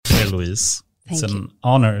here, Louise. It's an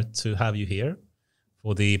honor to have you here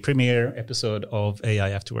for the premiere episode of AI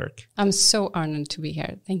After Work. I'm so honored to be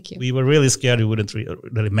here. Thank you. We were really scared you wouldn't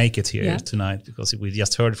really make it here tonight because we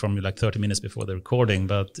just heard from you like 30 minutes before the recording,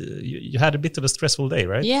 but you had a bit of a stressful day,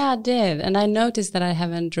 right? Yeah, I did. And I noticed that I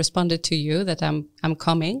haven't responded to you, that I'm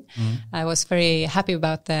coming. I was very happy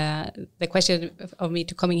about the question of me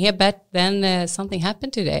to coming here, but then something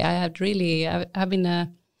happened today. I've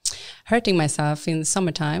been hurting myself in the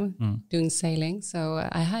summertime doing sailing, so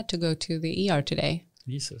I had to go to the ER today.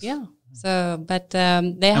 Jesus. Yeah. So, but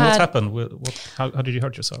what happened? How did you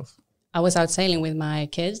hurt yourself? I was out sailing with my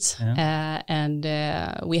kids, and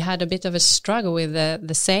we had a bit of a struggle with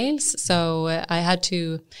the sails. So I had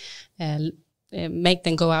to make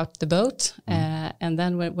them go out the boat, and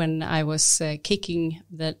then when I was kicking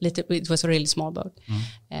it was a really small boat,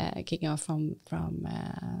 kicking off from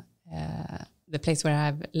the place where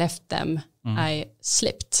I've left them, I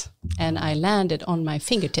slipped and I landed on my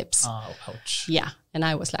fingertips. Oh, ouch. Yeah. And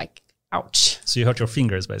I was like, ouch. So you hurt your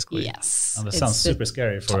fingers basically? Yes. And that sounds super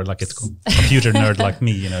scary for like a computer nerd like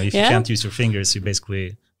me. You know, if you can't use your fingers, you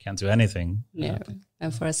basically can't do anything. Yeah.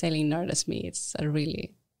 And for a sailing nerd as me, it's a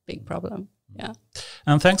really big problem. Yeah.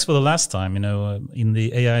 And thanks for the last time, in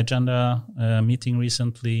the AI Agenda meeting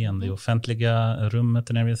recently and the Offentliga rummet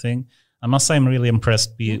and everything. I must say I'm really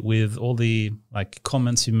impressed with all the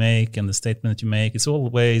comments you make and the statement you make. It's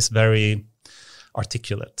always very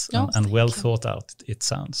articulate and well thought out, it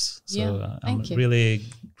sounds. So I'm really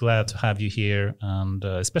glad to have you here, and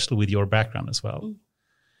especially with your background as well.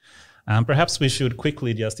 And perhaps we should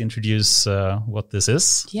quickly just introduce what this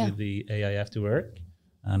is with the AI After Work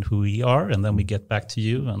and who we are, and then we get back to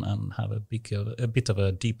you and have a bit of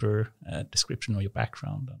a deeper description of your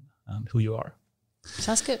background and who you are.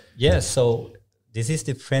 Sounds good. Yes, so this is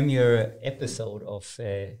the premiere episode of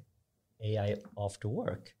AI After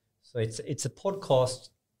Work. So it's a podcast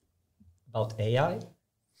about AI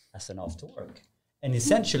as an after work. And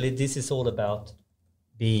essentially this is all about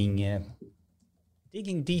being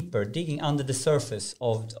digging deeper, digging under the surface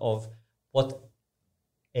of what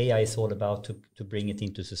AI is all about to bring it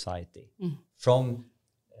into society. From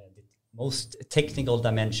the most technical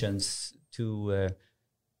dimensions to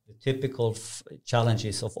the typical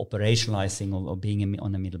challenges of operationalizing or being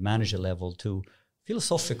on a middle manager level to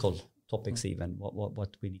philosophical topics even,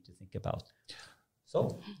 what we need to think about.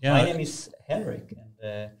 So my name is Henrik,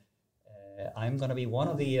 and I'm going to be one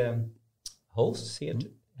of the hosts here,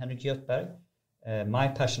 Henrik Göthberg. My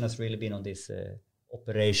passion has really been on this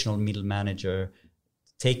operational middle manager,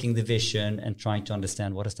 taking the vision and trying to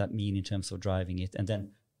understand what does that mean in terms of driving it, and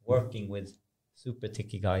then working with super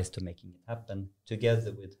techy guys to making it happen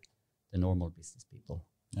together with the normal business people.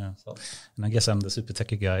 Yeah. So, and I guess I'm the super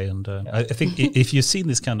techy guy, and I think if you've seen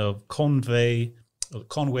this kind of Conway-Venn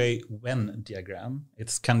diagram,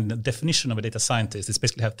 it's kind of definition of a data scientist. It's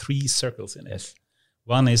basically have three circles in it. Yes.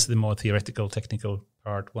 One is the more theoretical, technical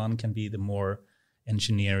part. One can be the more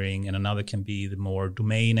engineering, and another can be the more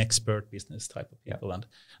domain expert business type of people. And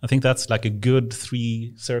I think that's like a good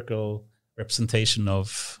three-circle representation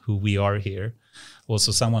of who we are here.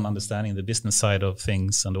 Also someone understanding the business side of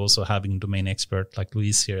things, and also having a domain expert like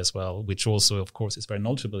Louise here as well, which also, of course, is very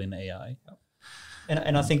knowledgeable in AI.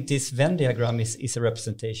 And I think this Venn diagram is a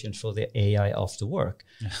representation for the AI after work,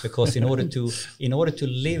 because in order to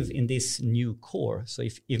live in this new core, so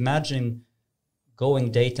if imagine going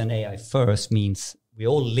data and AI first means we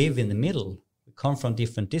all live in the middle. We come from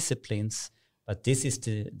different disciplines, but this is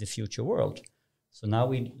the future world. So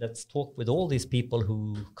now let's talk with all these people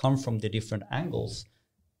who come from the different angles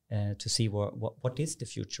to see what is the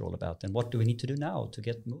future all about, and what do we need to do now to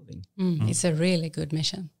get moving. It's a really good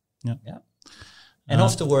mission. Yeah. And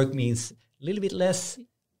after work means a little bit less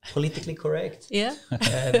politically correct. Yeah.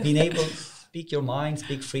 Being able to speak your mind,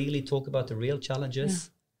 speak freely, talk about the real challenges.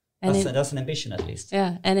 Yeah. That's an ambition, at least.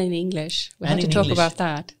 Yeah, and in English. We have to talk about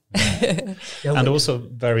that. And also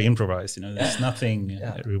very improvised, there's nothing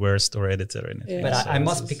reversed or edited or anything. But I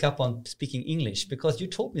must pick up on speaking English, because you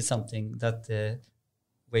told me something that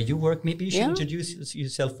where you work, maybe you should introduce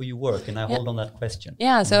yourself where you work, and I hold on that question.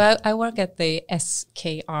 Yeah, so I work at the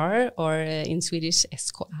SKR, or in Swedish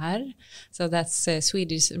SKR. So that's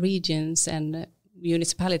Swedish regions and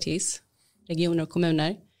municipalities, regioner och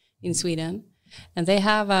kommuner in Sweden. And they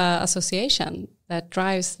have an association that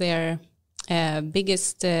drives their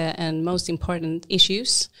biggest and most important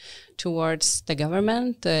issues towards the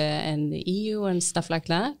government and the EU and stuff like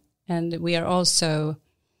that. And we are also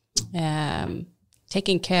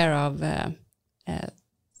taking care of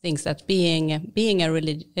things that being a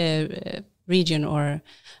region or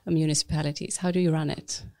a municipalities, how do you run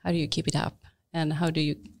it? How do you keep it up? And how do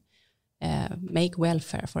you make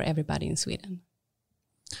welfare for everybody in Sweden.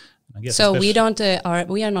 So we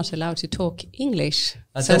are not allowed to talk English.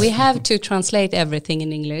 So we have to translate everything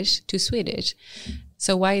in English to Swedish.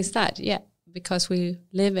 So why is that? Yeah, because we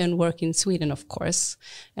live and work in Sweden, of course,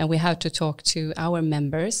 and we have to talk to our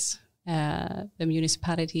members, the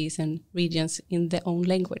municipalities and regions in their own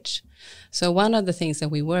language. So one of the things that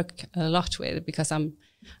we work a lot with, because I'm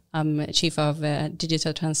chief of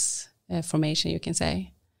digital transformation, you can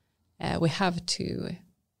say, we have to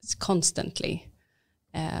constantly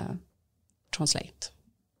translate.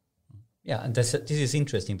 Yeah, and this is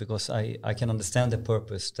interesting because I can understand the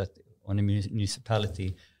purpose that on a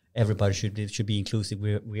municipality everybody should be inclusive.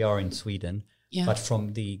 We are in Sweden, but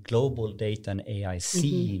from the global data and AI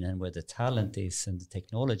scene and where the talent is and the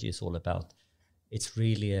technology is all about, it's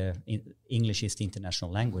really English is the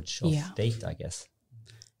international language of data, I guess.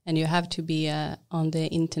 And you have to be on the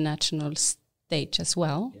international stage as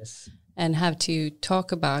well. Yes. And have to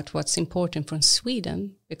talk about what's important from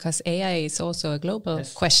Sweden, because AI is also a global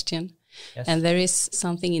question. Yes. And there is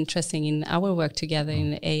something interesting in our work together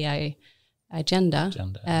in the AI agenda.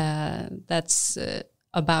 That's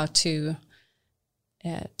about to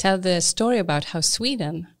tell the story about how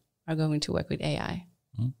Sweden are going to work with AI.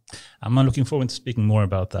 I'm looking forward to speaking more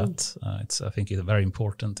about that. I think it's a very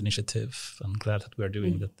important initiative. I'm glad that we are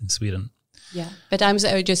doing that in Sweden. Yeah, but I'm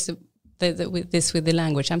just... with the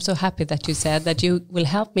language. I'm so happy that you said that you will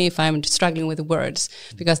help me if I'm struggling with the words,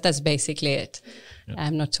 because that's basically it. Yeah.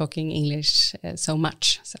 I'm not talking English so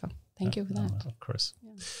much. So thank you for that. Of course.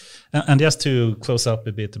 Yeah. And just to close up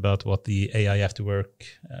a bit about what the AI After Work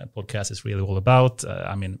podcast is really all about.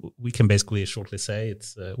 I mean, we can basically shortly say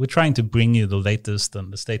it's we're trying to bring you the latest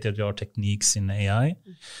and the state-of-the-art techniques in AI.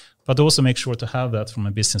 But also make sure to have that from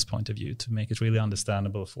a business point of view to make it really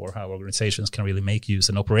understandable for how organizations can really make use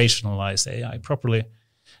and operationalize AI properly.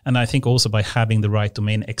 And I think also by having the right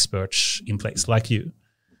domain experts in place like you.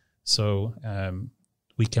 So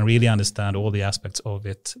we can really understand all the aspects of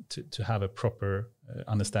it to have a proper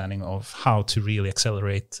understanding of how to really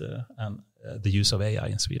accelerate the use of AI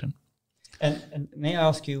in Sweden. And may I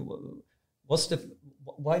ask you,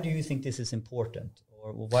 why do you think this is important?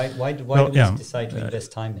 Or why do we decide to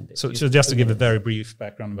invest time in this? So just to give a very brief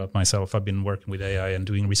background about myself, I've been working with AI and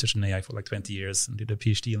doing research in AI for like 20 years and did a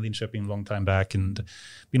PhD in Linköping a long time back and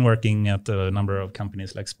been working at a number of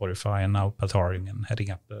companies like Spotify and now Paltaring and heading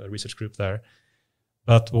up a research group there.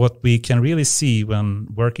 But what we can really see when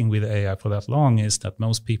working with AI for that long is that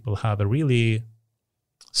most people have a really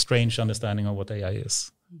strange understanding of what AI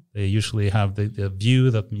is. They usually have the view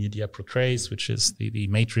that media portrays, which is the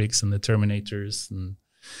Matrix and the Terminators,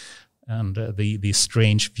 and the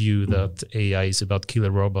strange view that AI is about killer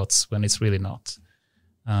robots when it's really not.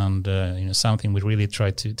 And something we really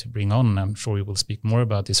try to bring on, and I'm sure we will speak more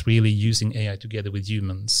about, is really using AI together with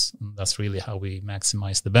humans. And that's really how we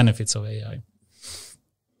maximize the benefits of AI.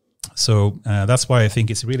 So that's why I think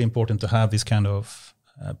it's really important to have this kind of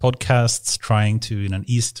podcasts, trying to, in an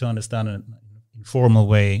easy to understand and informal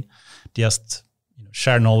way, just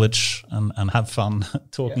share knowledge and have fun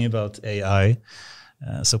talking about AI,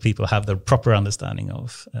 so people have the proper understanding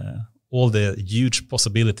of all the huge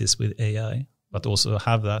possibilities with AI, but also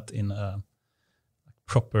have that in a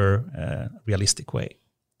proper, realistic way.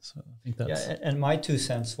 So I think that's... Yeah, and my 2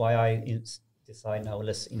 cents why I decide now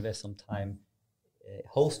let's invest some time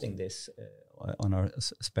hosting this on our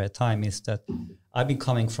spare time is that I've been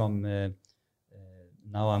coming from...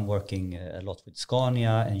 now I'm working a lot with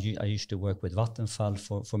Scania, and I used to work with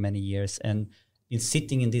Vattenfall for many years, and been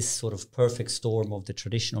sitting in this sort of perfect storm of the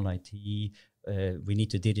traditional IT. We need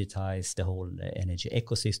to digitize the whole energy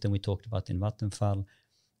ecosystem we talked about in Vattenfall.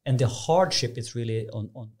 And the hardship is really on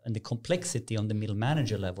and the complexity on the middle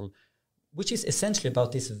manager level, which is essentially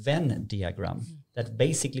about this Venn diagram, that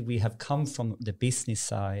basically we have come from the business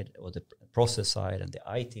side or the process side and the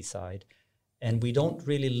IT side, and we don't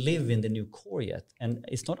really live in the new core yet. And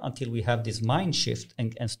it's not until we have this mind shift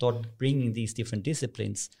and start bringing these different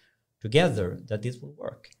disciplines together that this will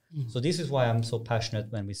work. So this is why I'm so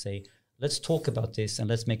passionate when we say, let's talk about this and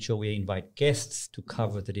let's make sure we invite guests to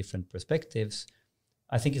cover the different perspectives.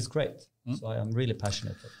 I think it's great. So I'm really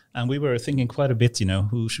passionate. And we were thinking quite a bit,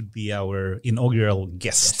 who should be our inaugural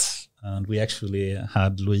guest. Yes. And we actually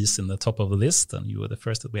had Louise in the top of the list, and you were the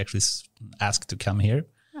first that we actually asked to come here.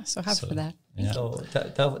 So happy for that. Yeah. So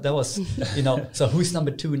that was, so who's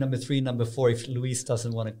number 2, number 3, number 4 if Louise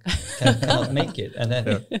doesn't want to, cannot make it? And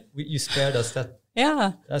then you spared us that.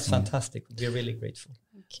 Yeah. That's fantastic. We're really grateful.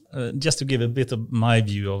 Just to give a bit of my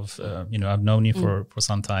view of, I've known you for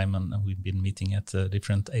some time, and we've been meeting at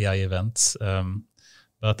different AI events.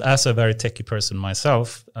 But as a very techie person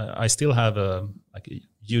myself, I still have a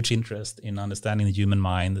huge interest in understanding the human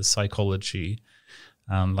mind, the psychology,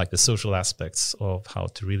 and like the social aspects of how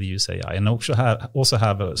to really use AI. And also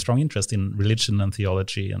have a strong interest in religion and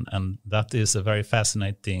theology, and that is a very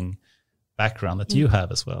fascinating background that you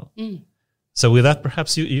have as well. So with that,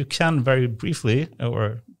 perhaps you can very briefly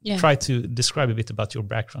try to describe a bit about your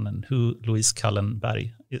background and who Louise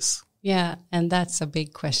Kallenberg is. Yeah, and that's a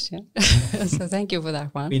big question. So thank you for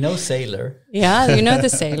that one. We know sailor. Yeah, you know the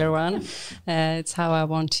sailor one. It's how I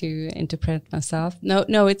want to interpret myself.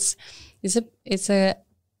 No, it's a.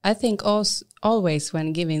 I think also always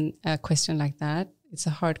when giving a question like that, it's a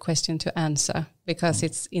hard question to answer because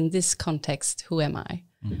it's in this context. Who am I?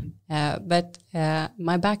 But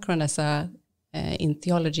my background as in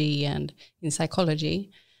theology and in psychology,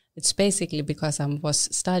 it's basically because I was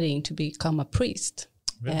studying to become a priest.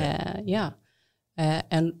 Really?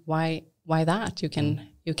 And why that? You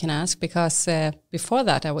can ask, because before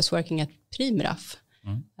that I was working at Primraf,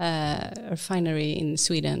 a refinery in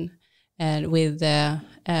Sweden, and with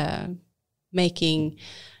making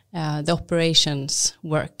the operations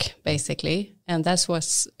work basically, and that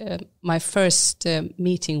was my first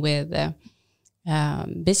meeting with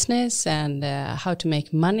business and how to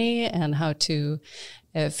make money and how to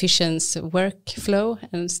efficient workflow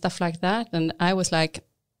and stuff like that. And I was like,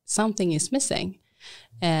 something is missing.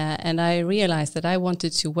 And I realized that I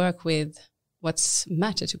wanted to work with what's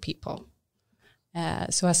matter to people.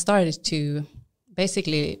 So I started to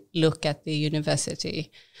basically look at the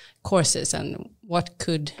university courses and what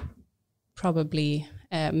could probably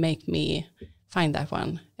make me find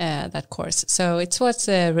that course. So it was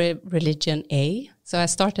Religion A. So I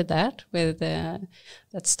started that with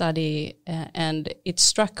that study, and it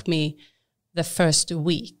struck me the first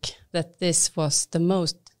week that this was the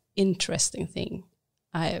most interesting thing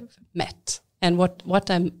I've met. And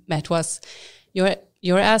what I met was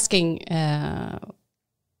you're asking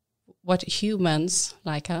what humans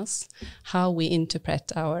like us, how we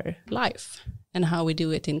interpret our life and how we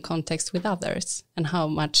do it in context with others, and how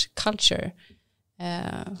much culture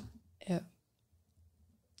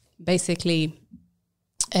basically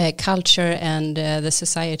culture and the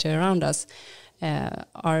society around us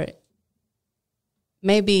are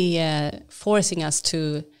maybe forcing us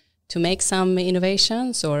to make some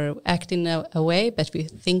innovations or act in a way, but we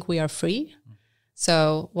think we are free.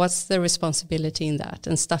 So what's the responsibility in that,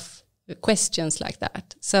 and stuff, questions like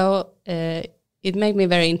that. So it made me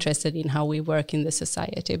very interested in how we work in the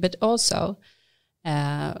society, but also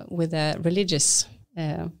with a religious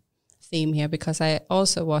theme here, because I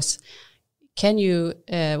also was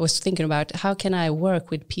thinking about how can I work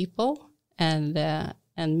with people and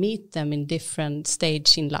meet them in different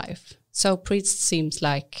stage in life. So priest seems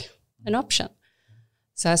like an option.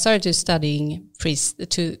 So I started studying priest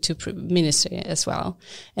to ministry as well.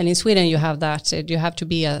 And in Sweden you have that. You have to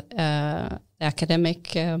be a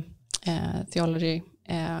academic theology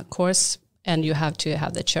course, and you have to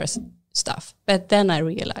have the church stuff. But then I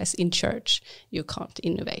realized in church you can't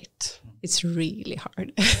innovate. It's really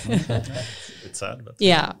hard. It's sad, but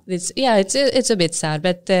it's a bit sad.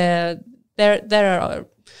 But there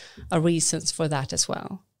are reasons for that as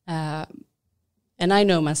well. And I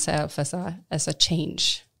know myself as a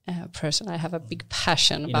change person. I have a big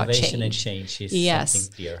passion about change. Innovation and change is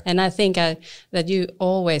something dear. And I think that you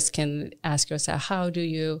always can ask yourself, how do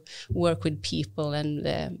you work with people and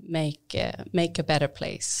make a better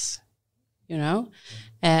place? You know,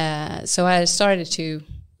 so I started to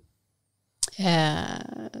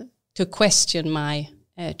question my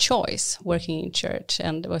choice working in church,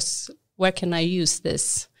 and where can I use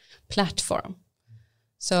this platform?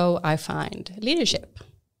 So I find leadership.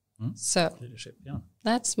 So leadership,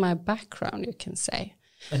 that's my background, you can say.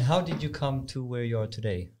 And how did you come to where you are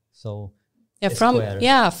today? So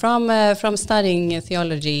from studying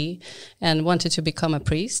theology and wanted to become a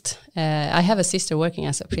priest. I have a sister working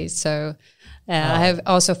as a priest, so I have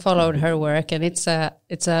also followed her work, and it's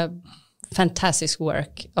a fantastic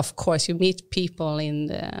work. Of course, you meet people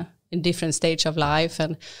in different stage of life,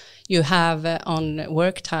 and you have on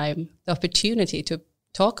work time the opportunity to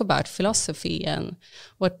talk about philosophy and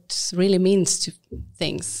what really means to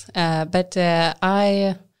things. But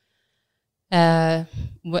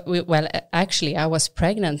actually, I was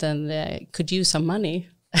pregnant and could use some money.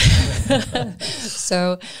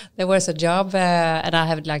 So there was a job, and I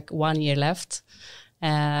had like 1 year left,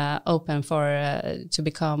 open for to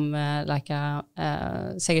become like a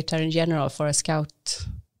secretary general for a scout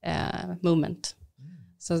movement.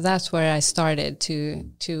 So that's where I started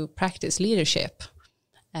to practice leadership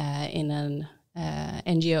in an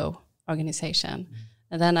NGO organization.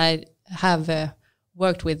 And then I have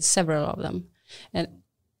worked with several of them. And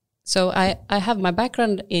so I have my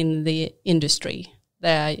background in the industry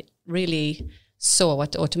that I really saw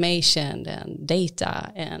what automation and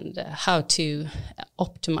data and how to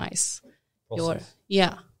optimize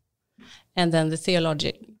and then the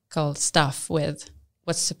theological stuff with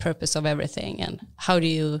what's the purpose of everything and how do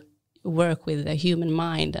you work with the human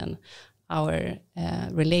mind and our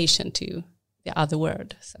relation to the other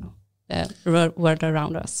world, so the world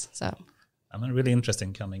around us. So I'm really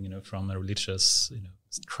interesting coming, from a religious,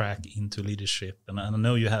 track into leadership, and I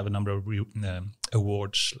know you have a number of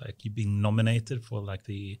awards, like you being nominated for like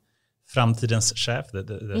the Framtidens chef,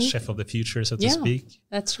 the chef of the future, so to speak.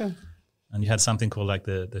 That's true. And you had something called like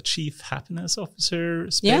the Chief Happiness Officer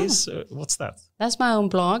space. Yeah. What's that? That's my own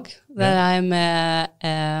blog that I'm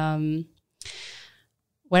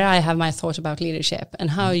where I have my thought about leadership and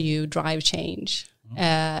how you drive change.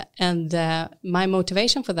 And my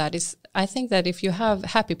motivation for that is I think that if you have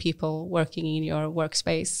happy people working in your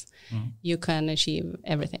workspace, you can achieve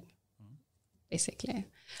everything, basically.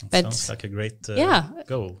 That sounds like a great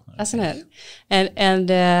goal. Doesn't it? And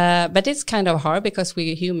but it's kind of hard because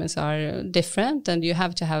we humans are different, and you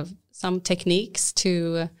have to have some techniques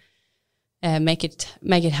to make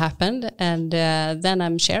it happen. And then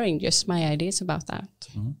I'm sharing just my ideas about that.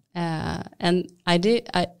 And I did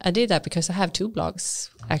that because I have 2 blogs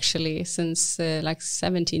actually since like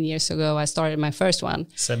 17 years ago. I started my first one.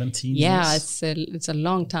 17 years? Yeah, it's a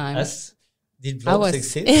long time. Did blogs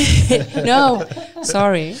exist? No,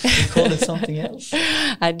 sorry. You called it something else?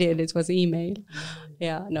 I did. It was email.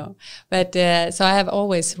 Yeah, no. But so I have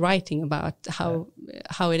always writing about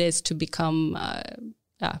how it is to become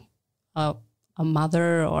a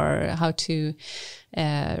mother, or how to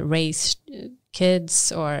raise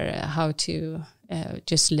kids, or how to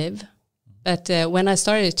just live. But when I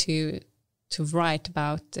started to write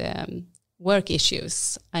about work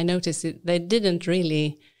issues, I noticed they didn't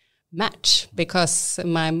really match, because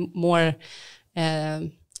my more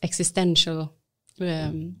existential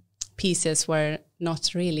pieces were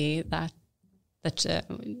not really that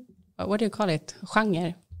what do you call it,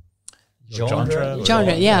 genre?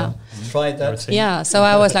 Genre, yeah. Try that. Yeah, so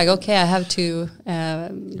I was like, okay, I have to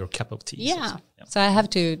your cup of tea. Yeah, so I have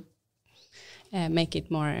to make it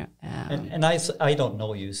more and I don't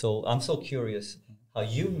know you, so I'm so curious how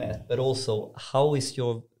you met, but also how is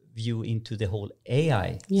your view into the whole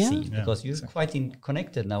AI scene, because you're quite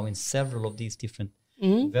connected now in several of these different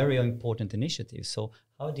very important initiatives. So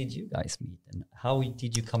how did you guys meet, and how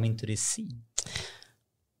did you come into this scene?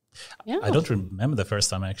 I don't remember the first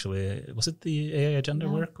time actually. Was it the AI agenda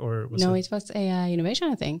work, or was it was AI innovation,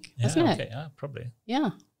 I think, wasn't it? Yeah, probably. Yeah,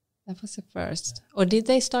 that was the first. Or did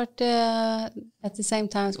they start at the same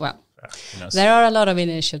time? Well, there are a lot of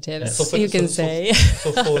initiatives, so for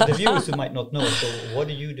for the viewers who might not know, so what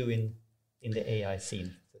do you do in the AI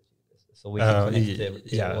scene? So we can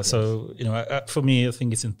connect so for me, I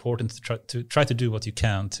think it's important to try to do what you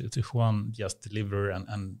can to one, just deliver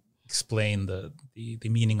and explain the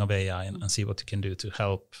meaning of AI and see what you can do to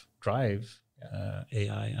help drive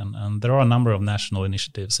AI. And there are a number of national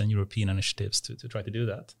initiatives and European initiatives to try to do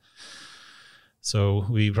that. So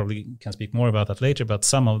we probably can speak more about that later, but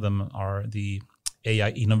some of them are the AI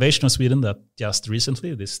Innovation of Sweden that just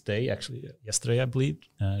recently, this day, actually yesterday, I believe,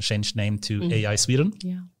 changed name to AI Sweden.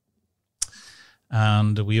 Yeah.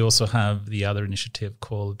 And we also have the other initiative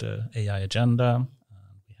called AI Agenda.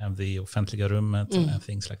 We have the Offentliga Rummet and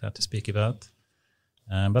things like that to speak about.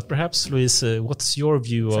 But perhaps, Louise, what's your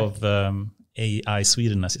view of AI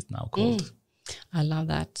Sweden, as it's now called? I love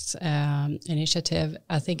that initiative.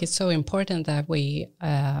 I think it's so important that we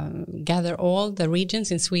gather all the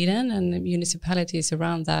regions in Sweden and the municipalities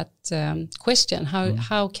around that question.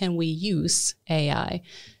 How can we use AI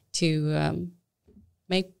to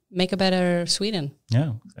make a better Sweden?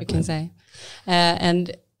 Yeah, exactly. We can say.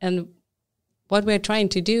 And what we're trying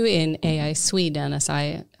to do in AI Sweden, as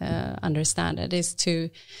I understand it, is to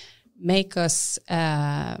make us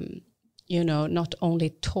not only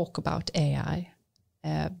talk about AI,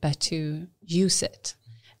 but to use it.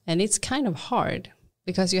 And it's kind of hard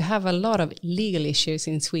because you have a lot of legal issues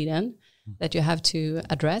in Sweden that you have to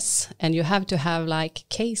address, and you have to have like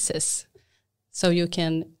cases so you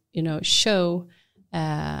can, show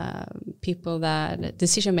people, that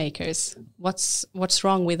decision makers, what's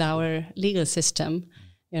wrong with our legal system,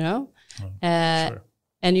 Sure.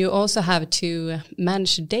 And you also have to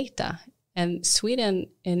manage data. And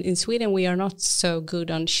in Sweden, we are not so good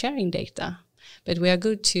on sharing data, but we are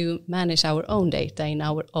good to manage our own data in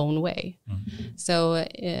our own way. Mm-hmm. So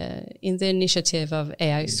in the initiative of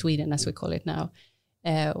AI Sweden, as we call it now,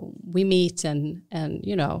 we meet and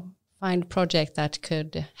find project that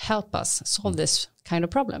could help us solve this kind of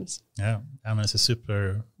problems. Yeah, I mean, it's a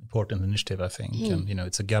super important initiative, I think. And, you know,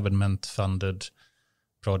 it's a government-funded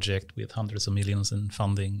project with hundreds of millions in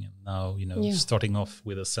funding. And now, you know, starting off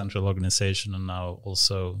with a central organization and now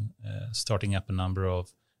also starting up a number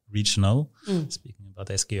of regional, speaking about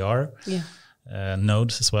SKR,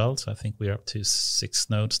 nodes as well. So I think we're up to 6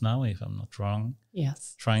 nodes now, if I'm not wrong.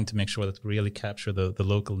 Yes. Trying to make sure that we really capture the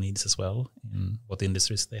local needs as well in what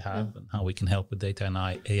industries they have and how we can help with data and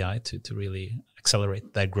AI to really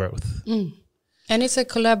accelerate their growth. And it's a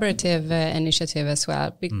collaborative initiative as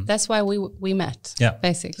well. That's why we met,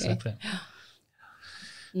 basically. Exactly.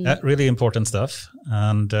 Really important stuff.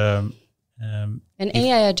 And an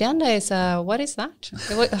AI agenda is what is that?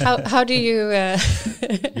 How do you?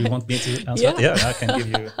 You want me to answer? Yeah, I can give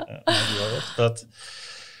you an idea of it. But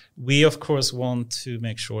we, of course, want to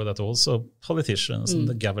make sure that also politicians and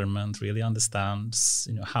the government really understands,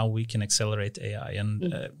 you know, how we can accelerate AI. And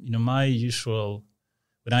you know, my usual,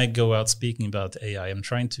 when I go out speaking about AI, I'm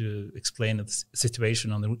trying to explain the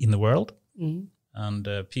situation in the world. And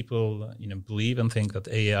people, you know, believe and think that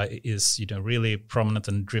AI is, you know, really prominent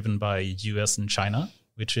and driven by US and China,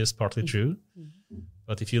 which is partly true.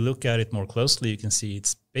 But if you look at it more closely, you can see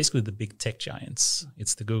it's basically the big tech giants.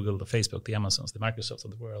 It's the Google, the Facebook, the Amazons, the Microsofts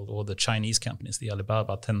of the world, or the Chinese companies, the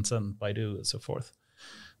Alibaba, Tencent, Baidu, and so forth.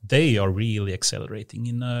 They are really accelerating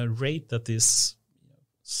in a rate that is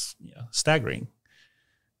staggering.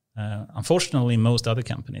 Unfortunately, most other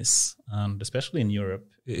companies, and especially in Europe,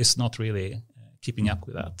 is not really keeping up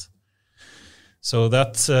with that. So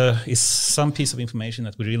that is some piece of information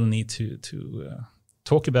that we really need to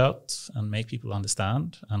talk about and make people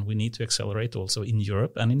understand. And we need to accelerate also in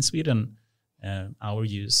Europe and in Sweden our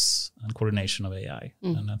use and coordination of AI.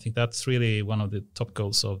 And I think that's really one of the top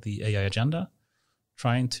goals of the AI agenda,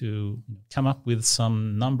 trying to come up with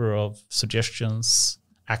some number of suggestions,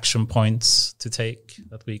 action points to take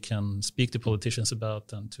that we can speak to politicians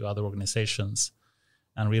about and to other organizations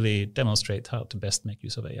and really demonstrate how to best make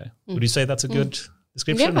use of AI. Would you say that's a good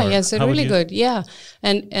description? Yeah, yes, really good. Yeah,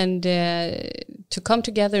 and to come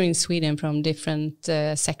together in Sweden from different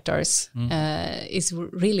sectors is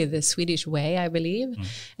really the Swedish way, I believe.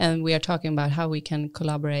 And we are talking about how we can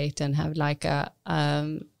collaborate and have like a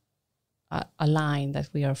line that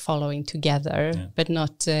we are following together, but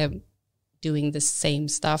not doing the same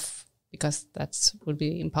stuff, because that would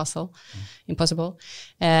be impossible.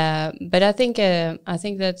 But I think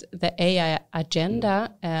that the AI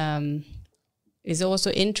agenda is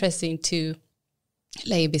also interesting to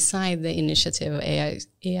lay beside the initiative of AI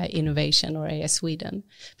innovation or AI Sweden,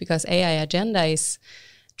 because AI agenda is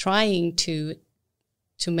trying to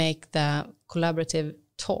make the collaborative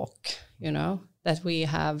talk, you know, that we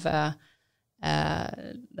have.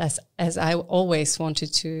 As I always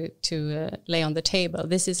wanted to lay on the table,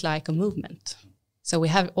 this is like a movement. So we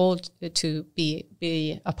have all to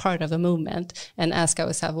be a part of a movement and ask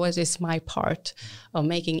ourselves, what is my part of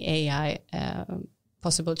making AI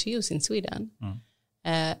possible to use in Sweden?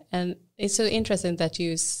 And it's so interesting that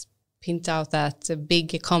you pinned out that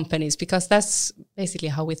big companies, because that's basically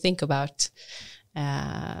how we think about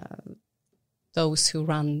those who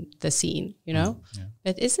run the scene, you know?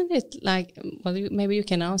 But isn't it like, well, maybe you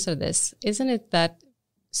can answer this, isn't it that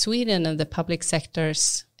Sweden and the public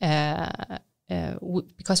sectors,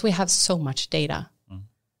 because we have so much data,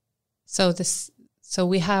 so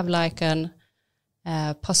we have like an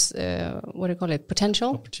what do you call it,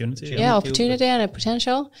 opportunity and a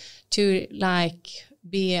potential to like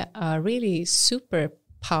be a really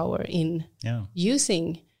superpower in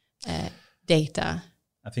using data.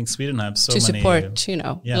 I think Sweden have so many to support,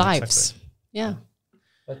 lives. Exactly. Yeah.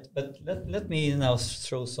 But let me now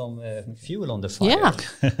throw some fuel on the fire. Yeah,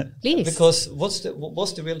 please. Because what's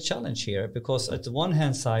the real challenge here? Because at the one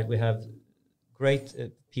hand side, we have great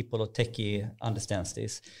people or techie understands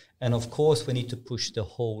this. And of course, we need to push the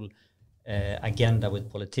whole agenda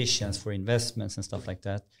with politicians for investments and stuff like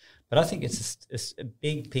that. But I think it's a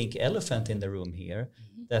big pink elephant in the room here,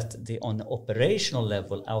 that on the operational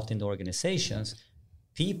level out in the organizations,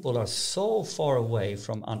 people are so far away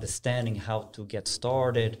from understanding how to get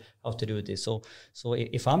started, how to do this. So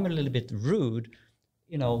if I'm a little bit rude,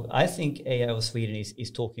 I think AI of Sweden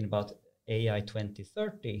is talking about AI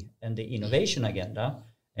 2030 and the innovation agenda.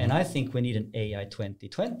 And I think we need an AI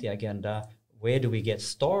 2020 agenda. Where do we get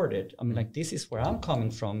started? I mean, this is where I'm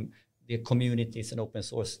coming from, the communities and open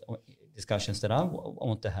source discussions that I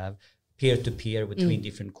want to have, peer-to-peer between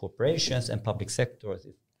different corporations and public sectors.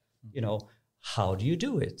 How do you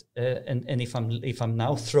do it? And if I'm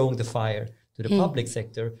now throwing the fire to the public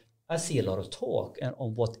sector, I see a lot of talk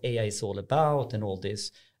on what AI is all about and all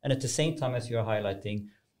this. And at the same time, as you're highlighting,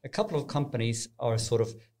 a couple of companies are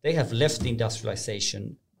they have left the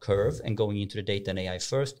industrialization curve and going into the data and AI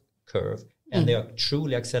first curve, and they are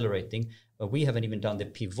truly accelerating, but we haven't even done the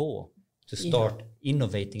pivot to start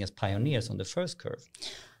innovating as pioneers on the first curve.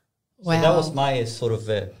 So that was my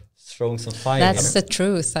throwing some fire. That's the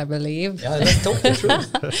truth, I believe. Yeah, let's talk the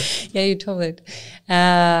truth. Yeah, you told it.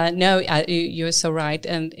 No, you're so right.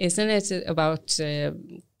 And isn't it about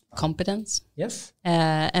competence? Yes.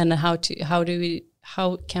 And how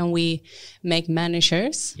can we make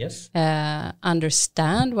managers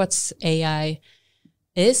understand what's AI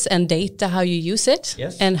is and data, how you use it,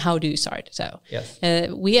 and how do you start? So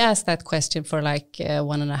we asked that question for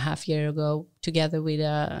 1.5 years ago together with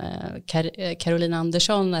Caroline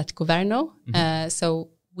Andersson at Governo. So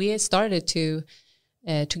we started to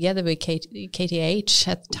together with KTH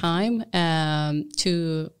at the time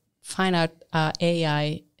to find out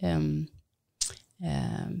AI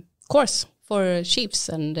course for chiefs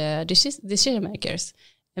and decision makers.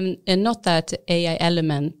 And not that AI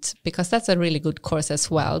element, because that's a really good course as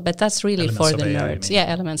well, but that's really elements for the AI, nerds. Yeah,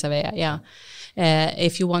 elements of AI, yeah.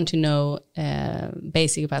 If you want to know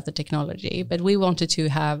basic about the technology. But we wanted to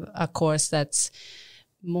have a course that's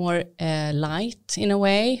more light in a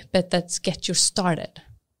way, but that's get you started.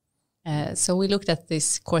 So we looked at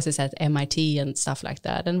these courses at MIT and stuff like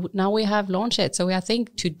that. And now we have launched it. So I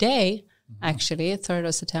think today, actually, 3rd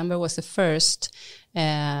of September was the first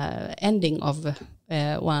ending of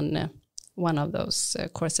one of those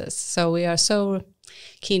courses. So we are so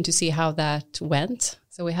keen to see how that went.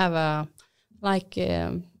 So we have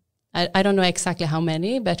I don't know exactly how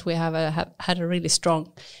many, but we have had a really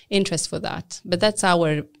strong interest for that. But that's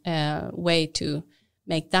our way to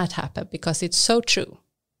make that happen, because it's so true.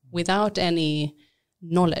 Without any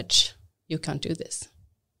knowledge, you can't do this.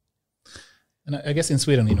 And I guess in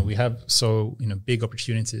Sweden, we have big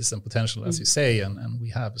opportunities and potential, as you say, and we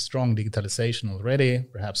have strong digitalization already,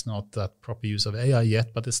 perhaps not that proper use of AI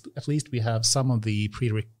yet, but at least we have some of the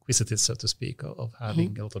prerequisites, so to speak, of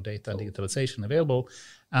having a lot of data and digitalization available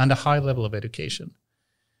and a high level of education.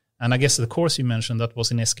 And I guess the course you mentioned, that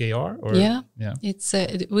was in SKR? Or? Yeah. It's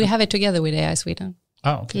we have it together with AI Sweden.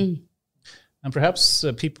 Oh, okay. And perhaps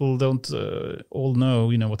people don't all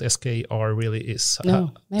know, what SKR really is.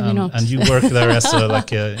 No, maybe not. And you work there as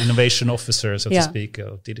a innovation officer, so to speak,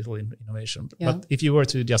 of digital innovation. Yeah. But if you were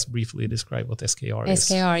to just briefly describe what SKR is.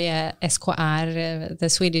 SKR, SKR, the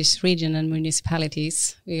Swedish region and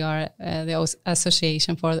municipalities. We are the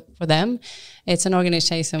association for them. It's an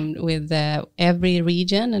organization with every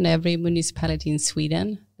region and every municipality in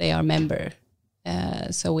Sweden. They are member.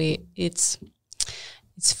 So it's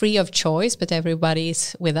free of choice, but everybody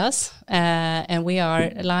is with us. And we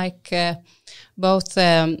are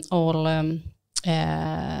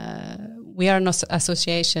we are an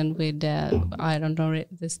association with, I don't know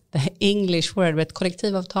the English word, but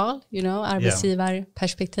kollektivavtal,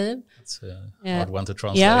 arbetsgivarperspektiv. It's a hard one to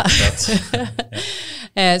translate.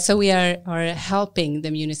 Yeah. So we are helping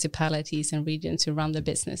the municipalities and regions to run the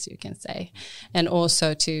business, you can say. And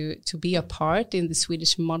also to be a part in the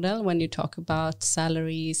Swedish model when you talk about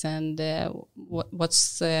salaries and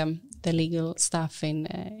what's the legal stuff in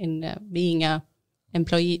being a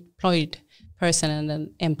employed person and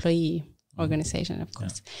an employee organization, of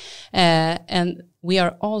course. And we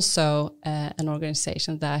are also an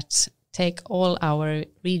organization that take all our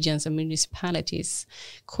regions and municipalities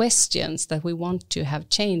questions that we want to have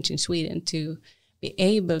change in Sweden to be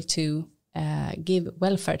able to give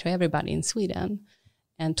welfare to everybody in Sweden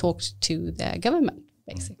and talk to the government,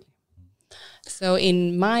 basically. So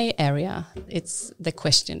in my area, it's the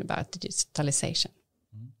question about digitalization.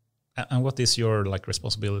 And what is your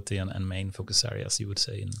responsibility and main focus areas, you would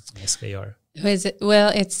say, in SKR?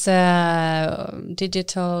 Well, it's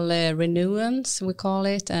digital renewance, we call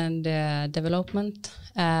it, and development.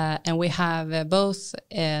 And we have both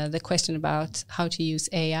the question about how to use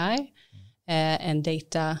AI and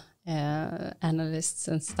data analysts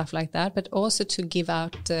and stuff like that, but also to give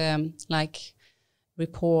out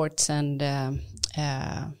reports and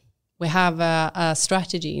we have a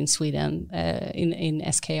strategy in Sweden in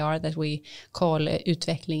SKR that we call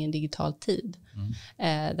Utveckling in digital tid.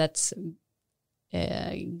 That's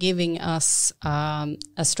giving us a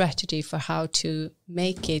strategy for how to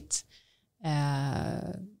make it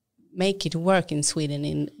work in Sweden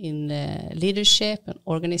in leadership and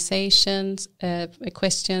organizations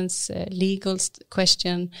questions, legal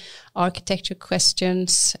question, architecture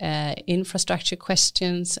questions, infrastructure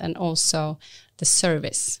questions, and also the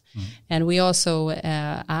service. And we also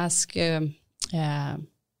ask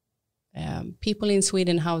people in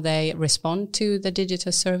Sweden, how they respond to the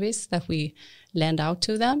digital service that we lend out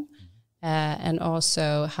to them, and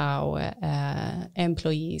also how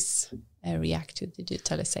employees react to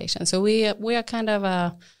digitalization. So we are kind of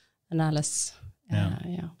a analysis.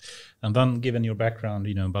 And then, given your background,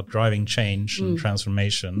 about driving change and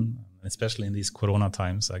transformation, especially in these Corona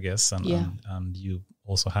times, I guess, and you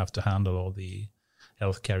also have to handle all the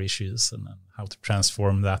healthcare issues and how to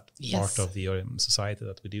transform that part of the society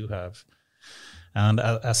that we do have. And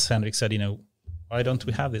as Henrik said, why don't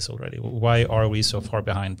we have this already? Why are we so far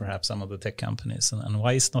behind perhaps some of the tech companies, and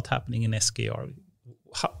why is it not happening in SKR?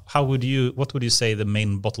 What would you say the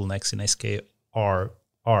main bottlenecks in SKR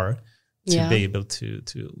are to be able to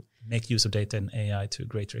make use of data and AI to a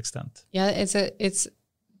greater extent? Yeah, it's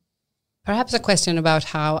perhaps a question about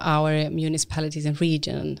how our municipalities and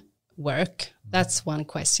region work. That's one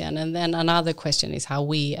question. And then another question is how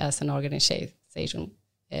we as an organization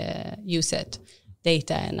use it,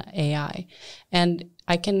 data and AI. And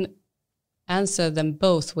I can answer them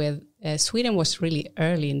both with Sweden was really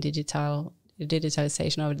early in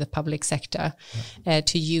digitalization of the public sector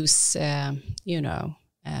to use,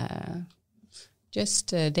 just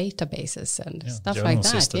databases and stuff like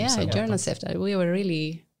that. Journal systems. We were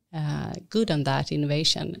really good on that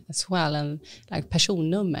innovation as well, and like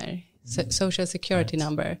personnummer, social security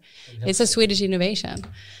number. It's a Swedish innovation.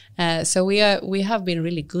 So we have been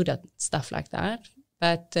really good at stuff like that.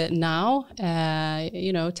 But now,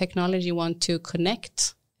 technology want to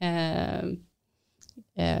connect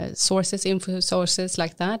sources, info sources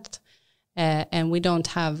like that, and we don't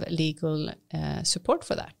have legal support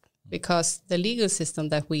for that, because the legal system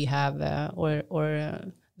that we have or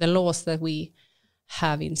the laws that we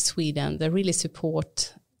have in Sweden, they really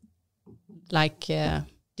support like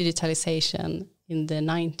digitalization in the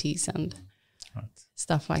 90s and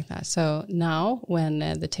stuff like that. So now when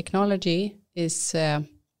the technology is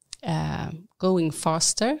going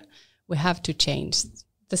faster, we have to change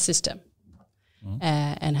the system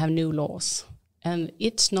and have new laws. And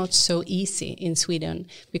it's not so easy in Sweden,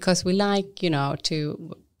 because we like,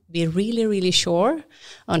 to be really, really sure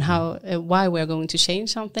on how why we're going to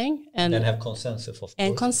change something, and then have consensus, of course.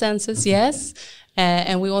 And consensus, yes.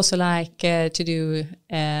 And we also like to do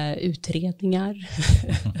utredningar,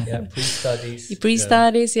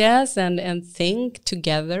 pre-studies, yes, and think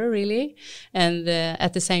together really. And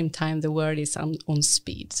at the same time, the world is on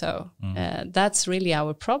speed. So that's really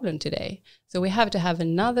our problem today. So we have to have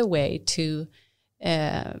another way to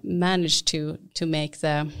manage to make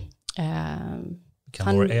the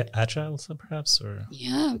become more agile, so perhaps, or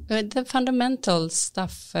but the fundamental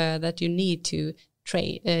stuff that you need to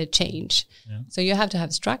change. So you have to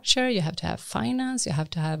have structure, you have to have finance, you have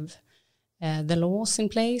to have the laws in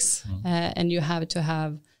place, and you have to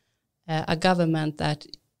have a government that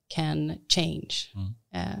can change.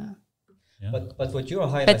 But what you're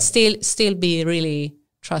highlighting, but still be really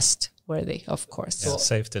trustworthy, of course. So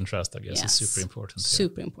safety and trust, I guess, is super important.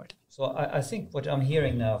 Super important. So I think what I'm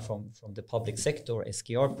hearing now from the public sector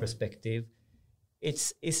SKR perspective,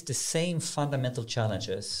 it's the same fundamental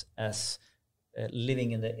challenges as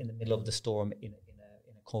living in the middle of the storm in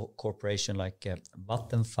a corporation like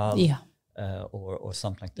Vattenfall or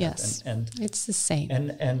something like that. Yes, and it's the same.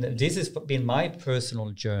 And this has been my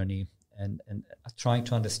personal journey and trying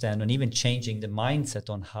to understand and even changing the mindset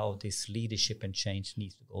on how this leadership and change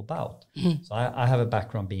needs to go about. So I have a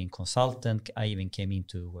background being consultant. I even came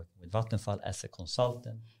into working with Vattenfall as a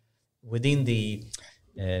consultant within the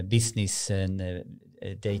business and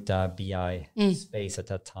data BI space at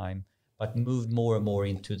that time, but moved more and more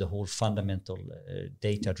into the whole fundamental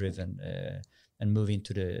data-driven and move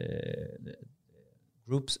into the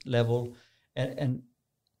groups level. And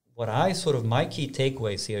what my key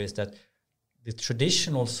takeaways here is that the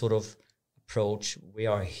traditional sort of approach, we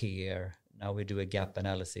are here, now we do a gap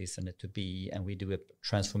analysis and and we do a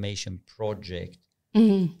transformation project,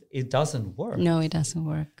 it doesn't work. No, it doesn't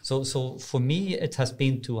work. So for me, it has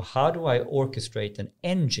been to how do I orchestrate an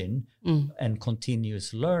engine and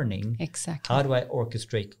continuous learning? Exactly. How do I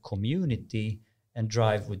orchestrate community and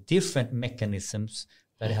drive with different mechanisms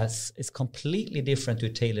that is completely different to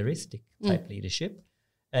Tayloristic type leadership?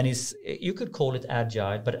 And you could call it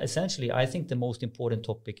agile, but essentially I think the most important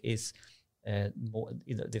topic is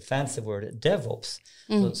the fancy word DevOps.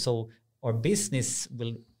 So our business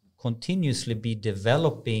will continuously be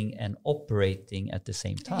developing and operating at the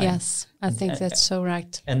same time. Yes, I think that's so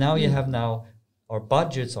right. And now you have our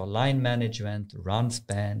budgets, our line management, run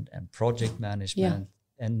spend, and project management.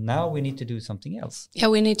 And now we need to do something else. Yeah,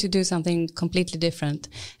 we need to do something completely different.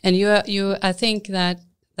 And I think that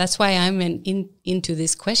That's why I'm into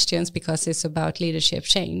these questions, because it's about leadership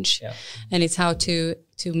change, and it's how to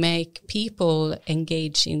make people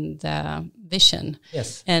engage in the vision,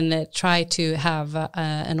 and try to have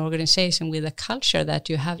an organization with a culture that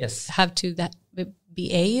you have to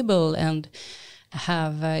be able and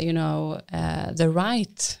have the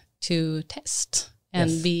right to test and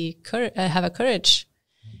have a courage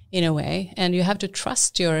in a way, and you have to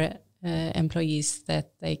trust your employees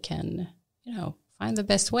that they can find the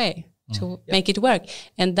best way to make it work.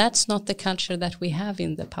 And that's not the culture that we have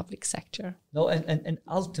in the public sector. No, and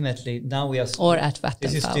ultimately now we are... Or at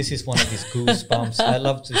Vattenfall. This is one of these goosebumps.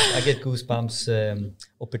 I get goosebumps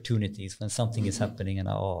opportunities when something is happening and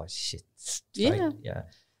oh shit. Right? Yeah.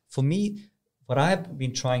 For me, what I've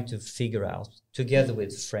been trying to figure out together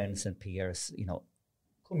with friends and peers,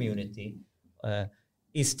 community,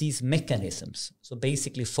 is these mechanisms. So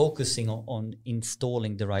basically focusing on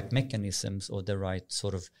installing the right mechanisms or the right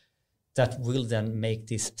sort of, that will then make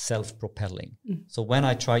this self-propelling. So when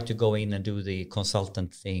I try to go in and do the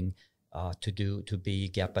consultant thing, to be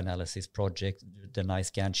gap analysis project, the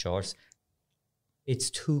nice Gantt charts, it's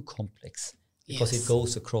too complex because it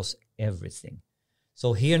goes across everything.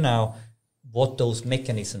 So here now, what those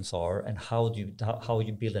mechanisms are and how you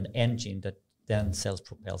build an engine that then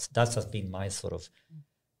self-propels. That has been my sort of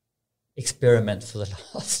experiment for the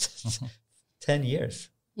last 10 years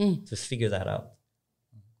to figure that out.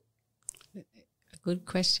 Good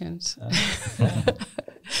questions.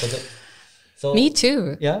 So me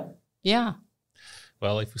too. Yeah.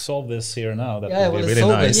 Well, if we solve this here now, that would be really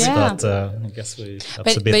nice. Yeah. But I guess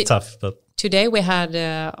that's a bit tough. But today we had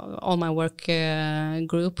all my work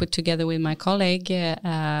group put together with my colleague.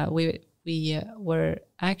 We were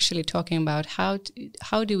actually talking about how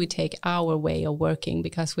do we take our way of working,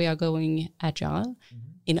 because we are going agile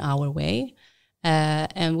in our way.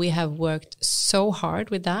 And we have worked so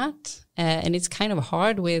hard with that. And it's kind of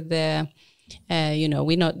hard with,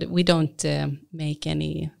 we don't make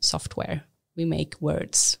any software. We make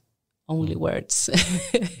words, only words.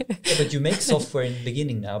 But you make software in the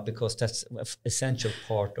beginning now because that's an essential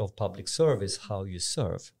part of public service, how you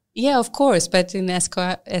serve. Yeah, of course. But in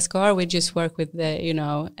SKR, we just work with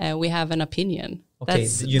we have an opinion. Okay,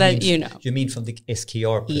 you mean from the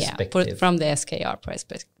SKR perspective? Yeah, from the SKR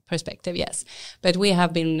perspective, yes. But we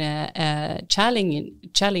have been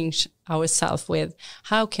challenge ourselves with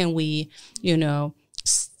how can we,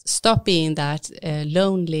 stop being that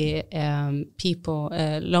lonely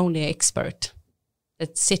lonely expert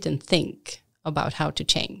that sit and think about how to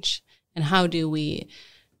change, and how do we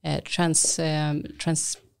transpond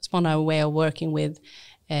our way of working with,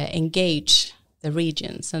 engage the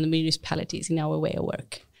regions and the municipalities in our way of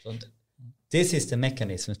work. So this is the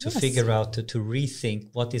mechanism to figure out, to rethink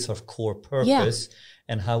what is our core purpose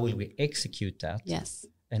and how will we execute that. Yes.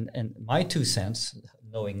 And my 2 cents,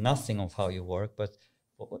 knowing nothing of how you work, but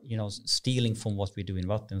stealing from what we do in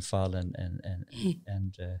Vattenfall and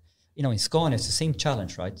in Scania, it's the same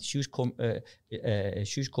challenge, right? Huge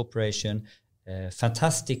corporation,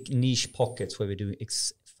 fantastic niche pockets where we do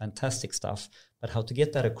fantastic stuff, but how to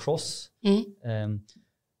get that across.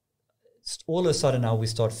 All of a sudden now we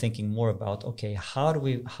start thinking more about, okay, how do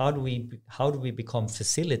we become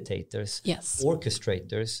facilitators,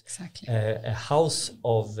 orchestrators, a house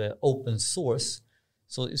of open source.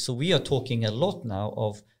 So we are talking a lot now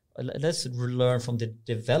of let's learn from the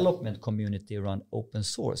development community around open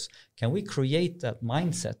source. Can we create that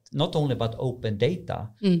mindset, not only about open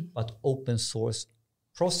data, but open source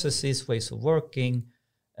processes, ways of working,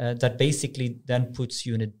 that basically then puts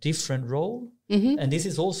you in a different role. And this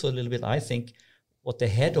is also a little bit, I think, what the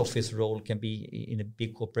head office role can be in a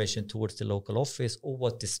big corporation towards the local office, or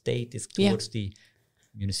what the state is towards the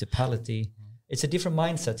municipality. It's a different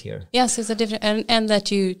mindset here. Yes, it's a different, and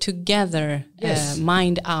that you together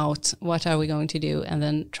mind out what are we going to do, and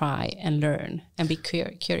then try and learn and be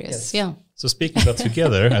curious. Yeah. So speaking about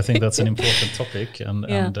together, I think that's an important topic.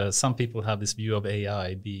 And some people have this view of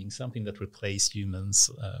AI being something that replaces humans.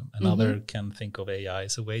 Another can think of AI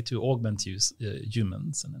as a way to augment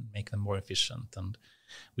humans and make them more efficient. And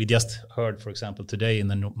we just heard, for example, today in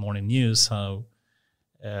the morning news how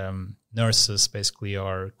nurses basically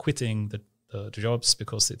are quitting the jobs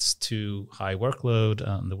because it's too high workload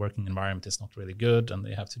and the working environment is not really good, and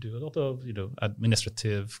they have to do a lot of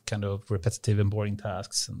administrative kind of repetitive and boring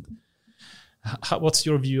tasks. And what's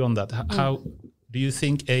your view on that? How do you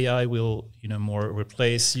think AI will more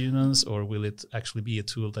replace humans, or will it actually be a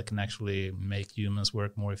tool that can actually make humans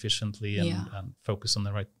work more efficiently and focus on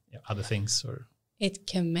the right other things? Or it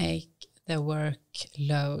can make the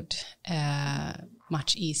workload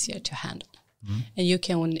much easier to handle. and you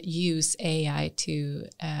can use AI to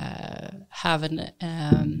have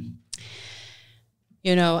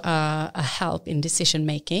a help in decision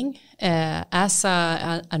making. As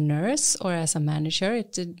a nurse or as a manager,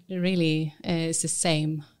 it really is the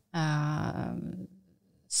same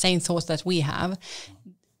thought that we have.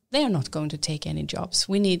 They are not going to take any jobs.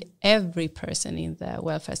 We need every person in the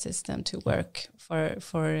welfare system to work for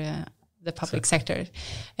the public sector.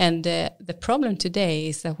 And the problem today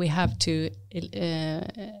is that we have to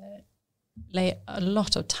lay a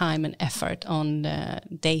lot of time and effort on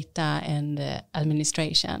data and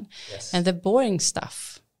administration. Yes. And the boring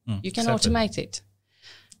stuff, you can automate it.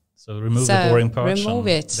 So remove the boring parts. Remove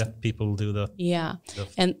it. Let people do that. Yeah,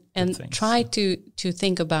 and try to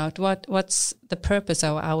think about what's the purpose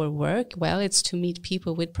of our work. Well, it's to meet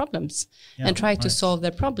people with problems and try to solve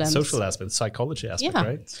their problems. Social aspect, psychology aspect,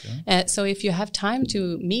 right? Yeah. So if you have time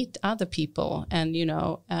to meet other people and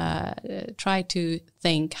try to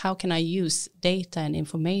think, how can I use data and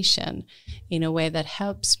information in a way that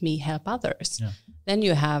helps me help others? Yeah. Then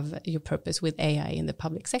you have your purpose with AI in the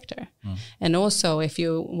public sector. And also if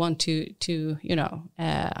you want to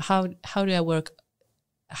how do I work,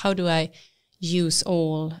 how do I use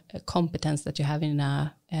all competence that you have in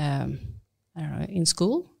in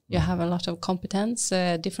school? You have a lot of competence,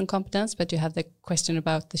 different competence, but you have the question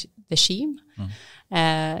about the scheme.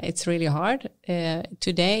 It's really hard.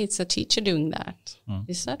 Today it's a teacher doing that.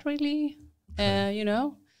 Is that really,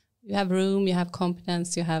 you have room, you have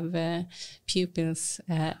competence, you have pupils,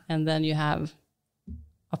 and then you have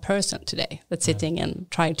a person today that's sitting and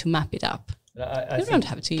trying to map it up. You don't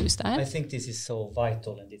have to use that. I think this is so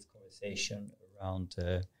vital in this conversation around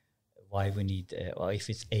why we need, or if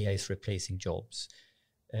it's AI is replacing jobs.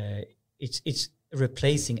 It's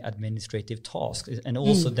replacing administrative tasks, and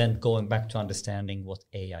also then going back to understanding what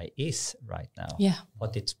AI is right now. Yeah.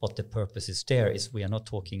 What the purpose is there is we are not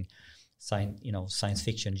talking science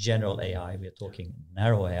fiction, general AI. We are talking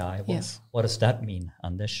narrow AI. What does that mean,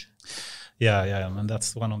 Anders? Yeah, and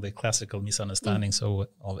that's one of the classical misunderstandings of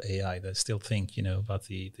AI. They still think, about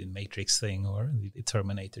the Matrix thing or the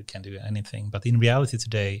Terminator can do anything. But in reality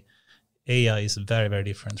today, AI is very, very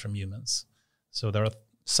different from humans. So there are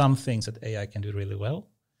some things that AI can do really well,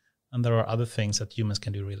 and there are other things that humans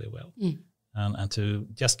can do really well. And to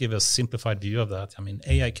just give a simplified view of that,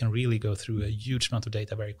 AI can really go through a huge amount of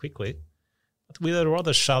data very quickly, but with a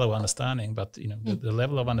rather shallow understanding. But the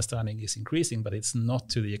level of understanding is increasing, but it's not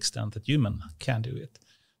to the extent that human can do it.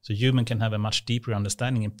 So human can have a much deeper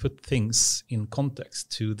understanding and put things in context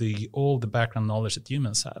to all the background knowledge that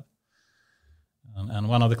humans have. And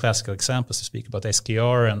one of the classical examples to speak about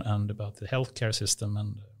SKR and about the healthcare system,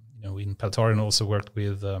 and in Peltorin also worked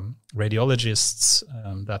with radiologists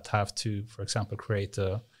that have to, for example, create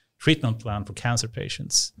a treatment plan for cancer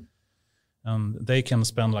patients. They can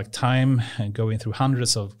spend time going through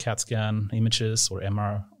hundreds of CAT scan images or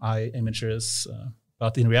MRI images,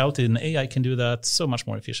 but in reality, an AI can do that so much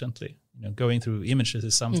more efficiently. Going through images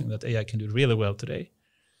is something that AI can do really well today.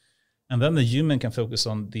 And then the human can focus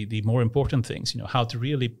on the more important things, how to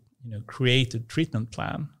really create a treatment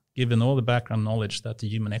plan, given all the background knowledge that the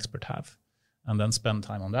human expert have, and then spend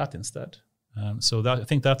time on that instead. So I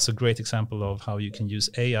think that's a great example of how you can use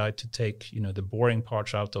AI to take the boring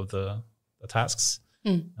parts out of the tasks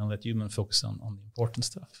and let human focus on the important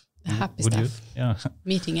stuff. The happy stuff. Yeah.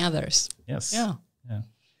 Meeting others. Yes. Yeah.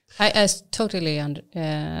 I totally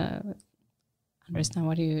understand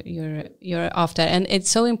what you're after, and it's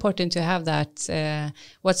so important to have that.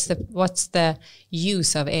 What's the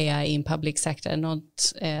use of AI in public sector?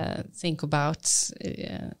 Not think about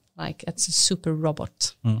it's a super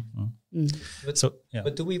robot.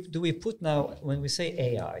 But do we put now, when we say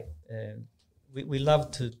AI, we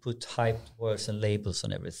love to put hyped words and labels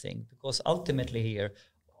on everything, because ultimately here,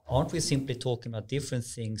 aren't we simply talking about different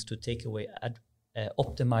things to take away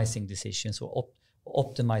optimizing decisions or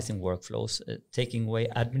optimizing workflows, taking away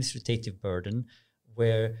administrative burden,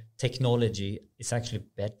 where technology is actually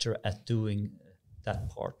better at doing that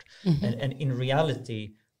part. And in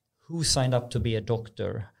reality, who signed up to be a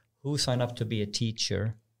doctor? Who signed up to be a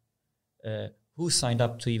teacher? Who signed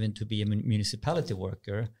up to even to be a municipality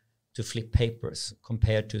worker to flip papers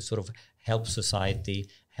compared to sort of help society,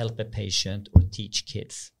 help a patient, or teach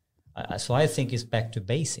kids? So I think it's back to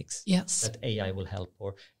basics that AI will help.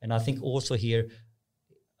 And I think also here,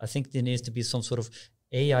 I think there needs to be some sort of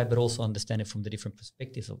AI, but also understand it from the different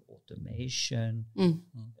perspectives of automation,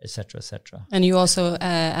 et cetera, et cetera. And you also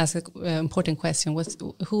ask an important question,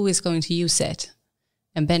 who is going to use it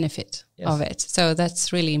and benefit of it? So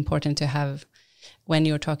that's really important to have when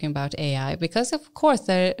you're talking about AI, because of course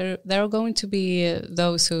there are going to be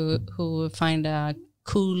those who find a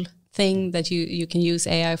cool thing that you can use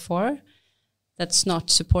AI for that's not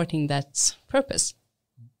supporting that purpose.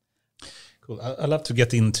 Cool. I'd love to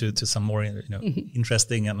get into some more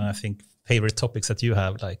interesting and I think favorite topics that you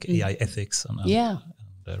have, like AI ethics and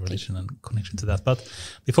religion and connection to that. But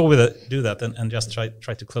before we do that and just try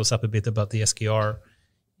to close up a bit about the SKR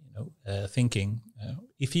thinking,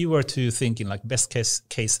 if you were to think in like best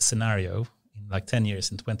case scenario in like 10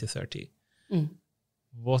 years in 2030,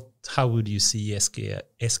 how would you see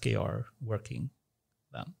SKR working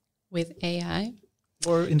then? With AI?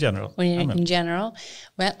 Or in general? In general?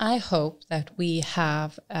 Well, I hope that we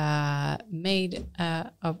have made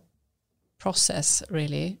a process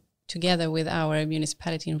really together with our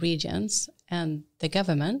municipality and regions and the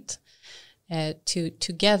government to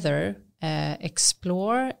together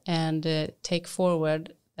explore and take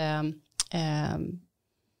forward what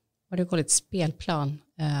do you call it? Spelplan.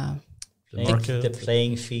 The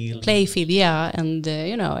playing field. Yeah, and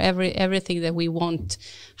everything that we want,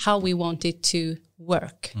 how we want it to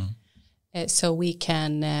work, so we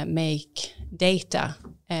can make data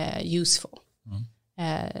useful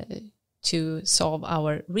to solve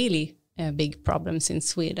our really big problems in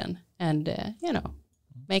Sweden, and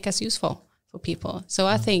make us useful for people. So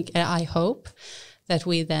I hope that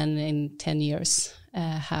we then in 10 years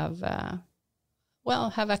have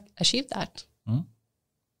achieved that.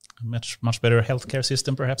 Much better healthcare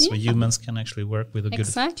system, perhaps, where humans can actually work with the good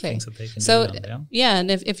things that they can do.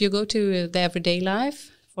 And if you go to the everyday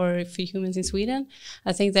life for humans in Sweden,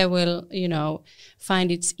 I think they will,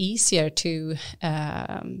 find it's easier to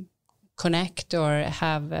connect or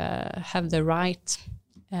have the right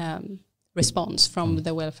response from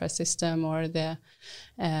the welfare system, or the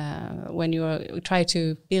when you try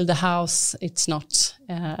to build a house, it's not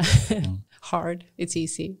hard, it's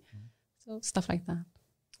easy. So stuff like that.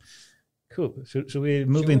 Cool. Should we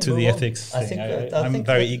move into the ethics thing? I'm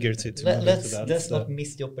very eager to move into that. Let's not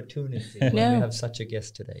miss the opportunity when we have such a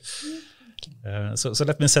guest today. So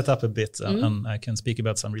let me set up a bit, and I can speak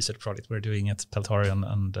about some research project we're doing at Peltarion,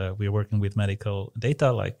 and we're working with medical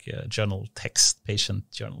data like journal text, patient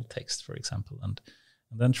journal text, for example, and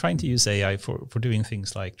then trying to use AI for doing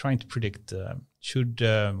things like trying to predict should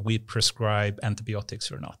we prescribe antibiotics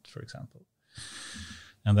or not, for example.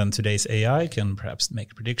 And then today's AI can perhaps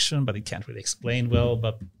make a prediction, but it can't really explain well,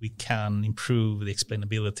 but we can improve the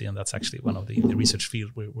explainability, and that's actually one of the research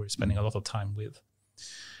field we're spending a lot of time with.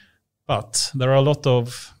 But there are a lot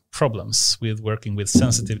of problems with working with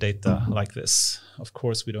sensitive data like this. Of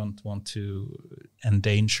course, we don't want to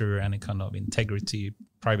endanger any kind of integrity,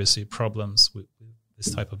 privacy problems with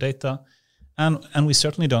this type of data. And we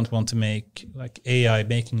certainly don't want to make like AI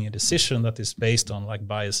making a decision that is based on like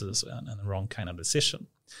biases and the wrong kind of decision.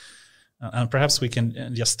 And perhaps we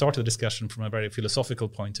can just start the discussion from a very philosophical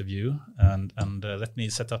point of view. And let me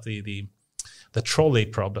set up the trolley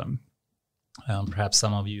problem. Perhaps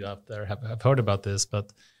some of you out there have heard about this,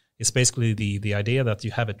 but it's basically the idea that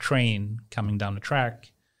you have a train coming down the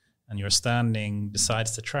track, and you're standing beside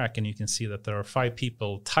the track, and you can see that there are 5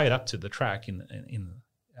 people tied up to the track in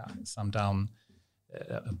some down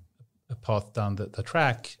a path down the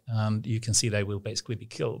track, and you can see they will basically be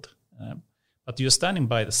killed. But you're standing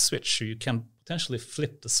by the switch, so you can potentially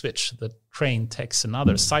flip the switch. The train takes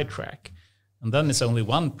another side track, and then it's only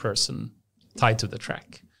one person tied to the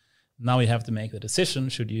track. Now you have to make the decision: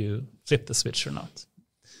 should you flip the switch or not?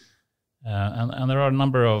 And there are a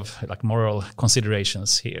number of like moral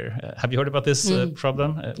considerations here. Have you heard about this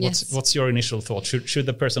problem? Yes. What's your initial thought? Should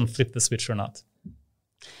the person flip the switch or not?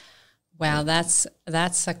 Well, that's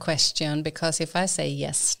a question, because if I say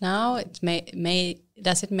yes now,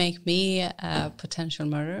 does it make me a potential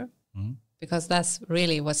murderer? Mm-hmm. Because that's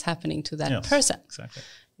really what's happening to that person. Exactly.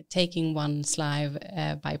 Taking one's life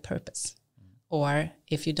by purpose. Or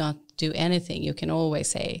if you don't do anything, you can always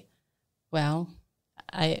say, well,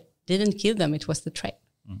 I didn't kill them, it was the train.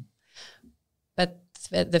 Mm. But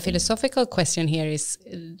the philosophical question here is,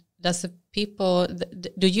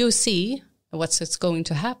 do you see what's going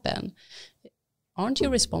to happen? Aren't you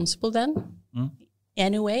responsible then? Mm.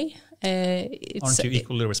 Anyway? Aren't you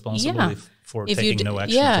equally responsible for taking no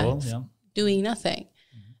action at all? Yeah. Doing nothing.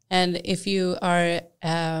 Mm-hmm. And if you are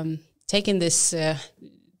taking this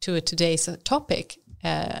to today's topic,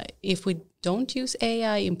 if we don't use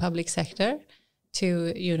AI in public sector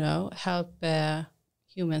to, help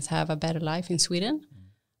humans have a better life in Sweden,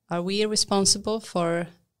 are we responsible for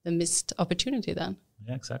the missed opportunity then?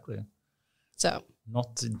 Yeah, exactly. So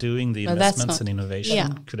not doing the No, that's investments not- in innovation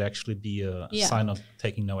Yeah. could actually be a Yeah. sign of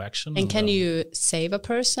taking no action. And can you save a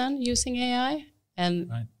person using AI and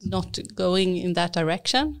Right. not going in that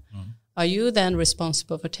direction? Mhm. Are you then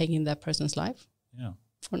responsible for taking that person's life Yeah.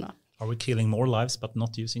 or not? Are we killing more lives but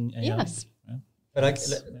not using AI? Yes. Yeah. But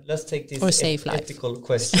let's take this Or save life. ethical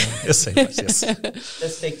question. Yes, same lives, yes.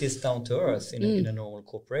 Let's take this down to earth in a normal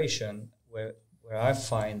corporation where I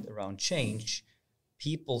find around change,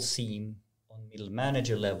 people seem on middle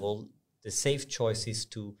manager level, the safe choice is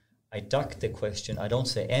to I duck the question, I don't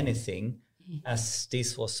say anything, as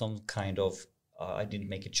this was some kind of I didn't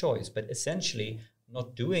make a choice. But essentially,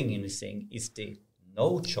 not doing anything is the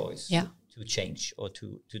no choice to change or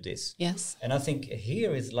to this. Yes. And I think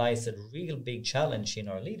here lies a real big challenge in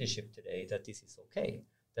our leadership today, that this is okay,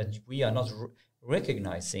 that we are not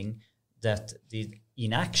recognizing that the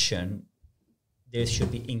inaction, there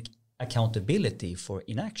should be accountability for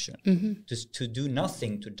inaction. To do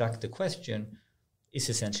nothing, to duck the question, is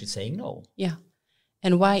essentially saying no. Yeah.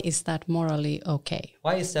 And why is that morally okay?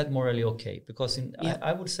 Why is that morally okay? Because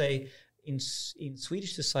I would say in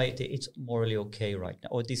Swedish society, it's morally okay right now,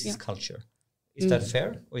 or this is culture. Is that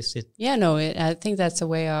fair, or is it? Yeah, no, I think that's a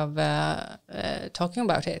way of talking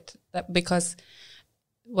about it. Because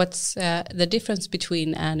what's the difference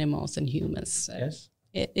between animals and humans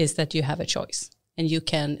is that you have a choice and you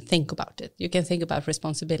can think about it. You can think about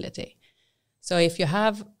responsibility. So if you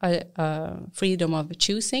have a freedom of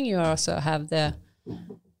choosing, you also have the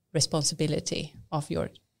responsibility of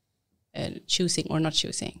your choosing or not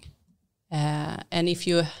choosing. And if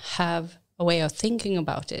you have a way of thinking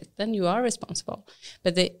about it, then you are responsible.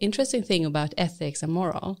 But the interesting thing about ethics and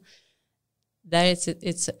moral, that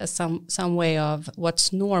it's some way of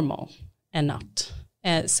what's normal and not.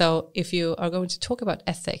 So if you are going to talk about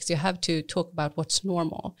ethics, you have to talk about what's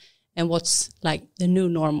normal and what's like the new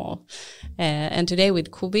normal. And today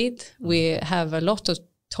with COVID, we have a lot of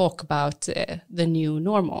talk about the new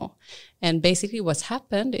normal. And basically what's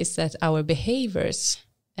happened is that our behaviors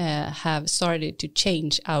have started to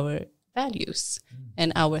change our values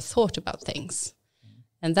and our thought about things.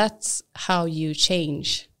 And that's how you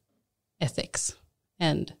change ethics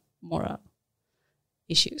and moral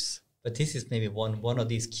issues. But this is maybe one of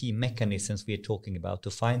these key mechanisms we are talking about, to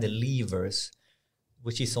find the levers,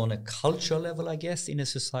 which is on a cultural level, I guess, in a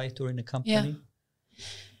society or in a company. Yeah.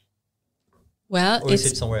 Well, or is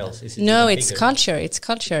it somewhere else? Is it no, even it's bigger? culture. It's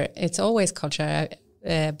culture. It's always culture.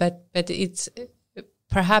 But it's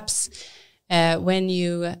perhaps when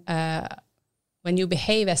you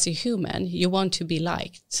behave as a human, you want to be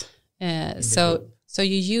liked. So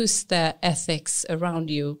you use the ethics around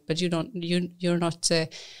you, but you're not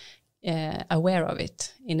aware of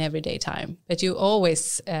it in everyday time. But you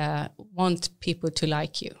always want people to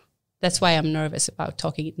like you. That's why I'm nervous about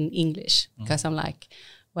talking in English, because I'm like,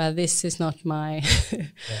 well, this is not my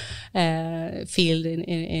field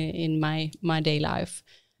in my day life,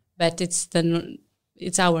 but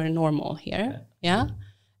it's our normal here,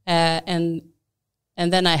 and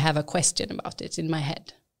then I have a question about it in my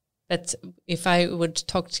head. But if I would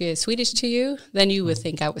talk to Swedish to you, then you would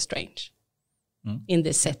think I was strange in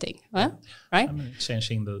this setting, right? I'm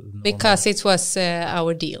changing the normal. Because it was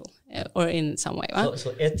our deal, or in some way.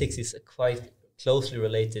 So ethics is quite closely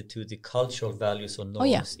related to the cultural values or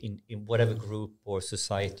norms in whatever group or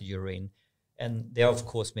society you're in. And they are, of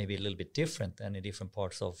course, maybe a little bit different than in different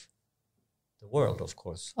parts of the world, of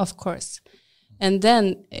course. Of course. And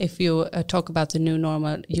then if you talk about the new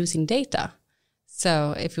normal using data,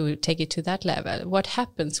 so if we take it to that level, what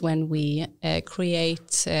happens when we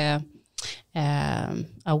create a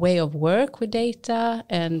way of work with data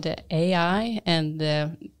and AI and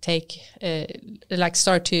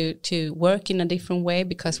start to work in a different way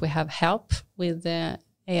because we have help with the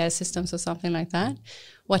AI systems or something like that?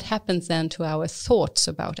 What happens then to our thoughts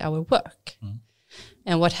about our work?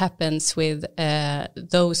 And what happens with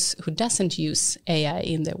those who doesn't use AI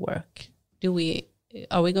in their work?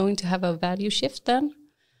 Are we going to have a value shift then?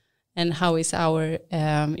 And how is our,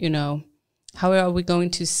 how are we going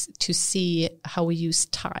to see how we use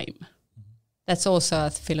time? That's also a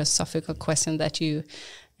philosophical question that you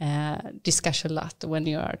discuss a lot when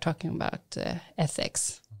you are talking about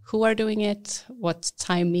ethics. Who are doing it? What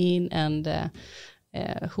time mean? And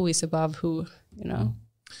who is above who?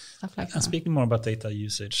 Stuff like that. And speaking more about data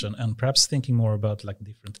usage and perhaps thinking more about like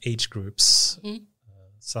different age groups.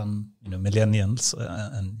 Some millennials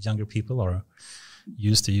and younger people are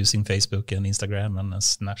used to using Facebook and Instagram and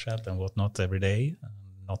Snapchat and whatnot every day,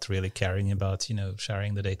 not really caring about,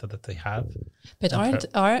 sharing the data that they have. But aren't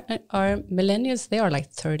our millennials? They are like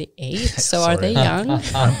 38. So are they Sorry. young?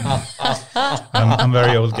 I'm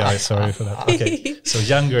very old guy. Sorry for that. Okay, so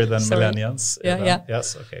younger than Sorry. millennials. Yeah, then. yeah. Yes.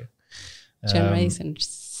 Okay. Generation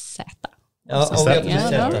Z. Are we up to Yeah,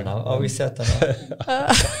 Zeta no? now? Are we Zeta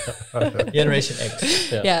now? Generation X.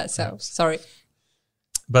 Yeah. So sorry.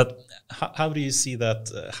 But how do you see that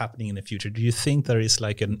happening in the future? Do you think there is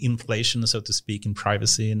like an inflation, so to speak, in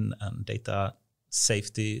privacy and data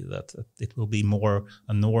safety, that it will be more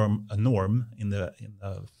a norm in the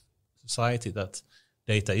society, that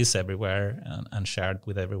data is everywhere and shared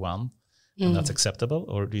with everyone, and that's acceptable?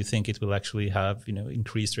 Or do you think it will actually have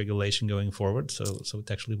increased regulation going forward, so it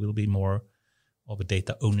actually will be more of a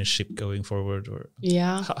data ownership going forward? Or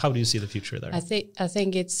Yeah. how do you see the future there? I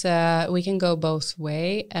think it's we can go both way,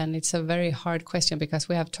 and it's a very hard question because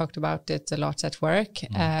we have talked about it a lot at work.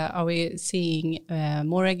 Are we seeing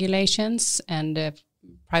more regulations and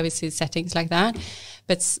privacy settings like that?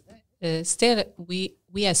 But still,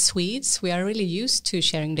 we as Swedes, we are really used to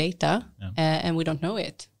sharing data, and we don't know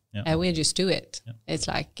it. Yeah. We just do it. Yeah. It's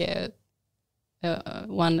like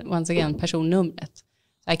once again, personnumret.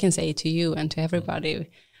 I can say it to you and to everybody,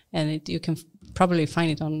 and you can probably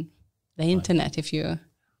find it on the internet if you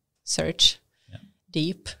search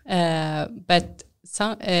deep. But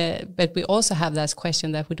we also have that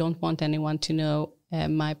question that we don't want anyone to know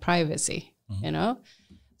my privacy.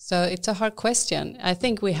 So it's a hard question. I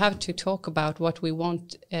think we have to talk about what we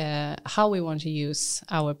want, how we want to use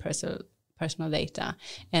our personal data,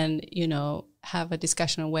 and have a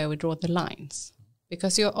discussion on where we draw the lines,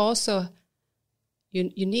 because you're also.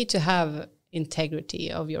 You need to have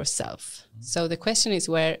integrity of yourself. So the question is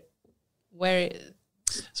where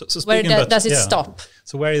does it stop?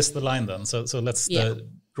 So where is the line then? So let's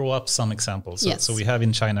draw up some examples. So we have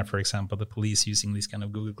in China, for example, the police using these kind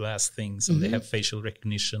of Google Glass things, and they have facial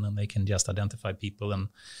recognition, and they can just identify people, and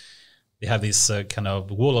they have this kind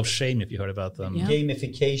of wall of shame, if you heard about them.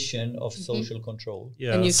 Gamification of social control.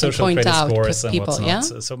 Yeah, and you social can point credit out scores and people,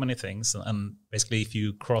 whatnot. So many things. And basically, if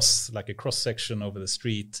you cross like a cross section over the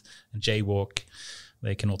street and jaywalk,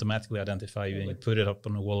 they can automatically identify you, and you put it up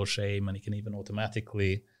on a wall of shame, and you can even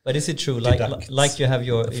automatically. But is it true? Like you have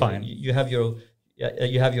your fine. You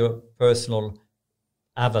have your personal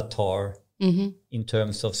avatar in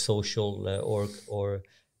terms of social or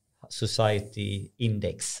society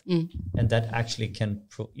index, and that actually can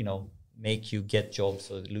make you get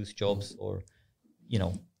jobs or lose jobs, or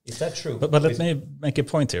is that true? But let me make a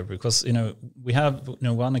point here, because we have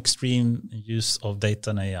one extreme use of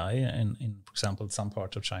data and AI in for example some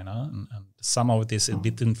parts of China, and some of it is a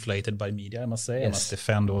bit inflated by media, I must say. Yes. I must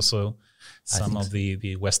defend also some of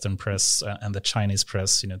the Western press and the Chinese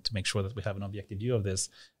press, to make sure that we have an objective view of this.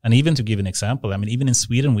 And even to give an example, I mean, even in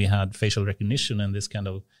Sweden we had facial recognition in this kind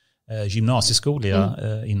of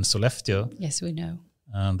gymnasieskola in Sollefteå. Yes, we know.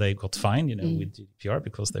 And they got fined, with GDPR,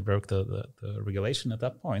 because they broke the regulation at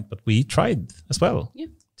that point. But we tried as well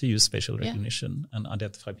to use facial recognition and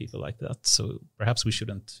identify people like that. So perhaps we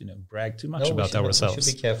shouldn't, brag too much about ourselves. We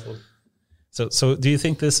should be careful. So do you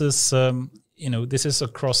think this is, this is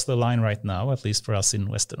across the line right now, at least for us in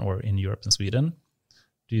Western or in Europe and Sweden?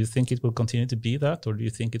 Do you think it will continue to be that, or do you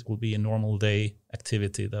think it will be a normal day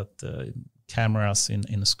activity that cameras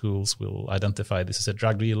in schools will identify this is a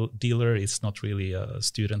drug dealer, it's not really a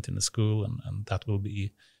student in the school, and that will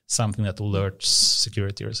be something that alerts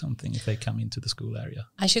security or something if they come into the school area?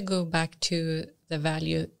 I should go back to the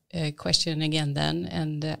value question again then,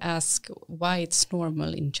 and ask why it's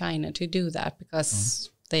normal in China to do that, because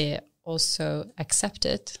they also accept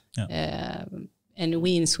it. And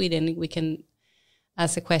we in Sweden, we can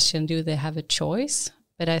ask the question, do they have a choice?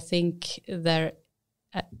 But I think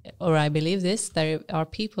I believe this, there are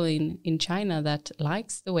people in China that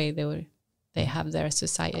likes the way they have their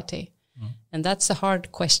society. And that's a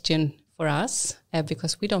hard question for us,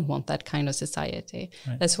 because we don't want that kind of society.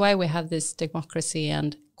 Right. That's why we have this democracy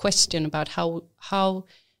and question about how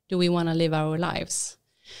do we want to live our lives.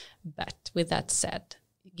 But with that said,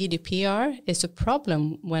 GDPR is a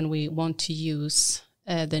problem when we want to use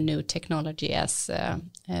the new technology as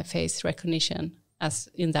face recognition, as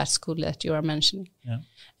in that school that you are mentioning.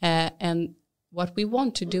 And what we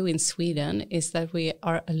want to do in Sweden is that we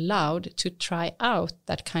are allowed to try out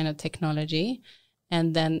that kind of technology,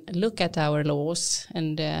 and then look at our laws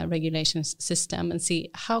and regulations system and see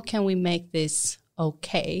how can we make this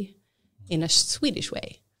okay in a Swedish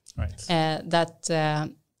way. Right.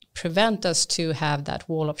 That prevent us to have that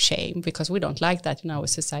wall of shame, because we don't like that in our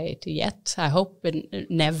society yet. I hope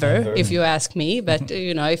never, if you ask me. But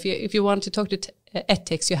if you want to talk to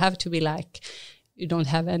ethics, you have to be like, you don't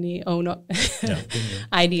have any own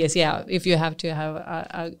ideas. Yeah, if you have to have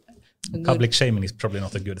a public shaming is probably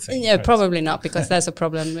not a good thing. Yeah, right? Probably not, because there's a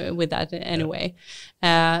problem with that anyway.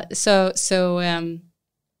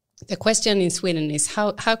 The question in Sweden is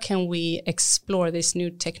how can we explore these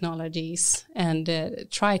new technologies and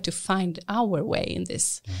try to find our way in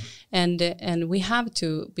this, and we have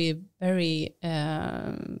to be very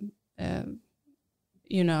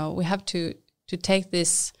we have to take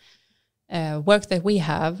this work that we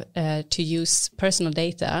have to use personal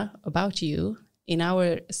data about you in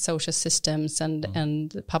our social systems and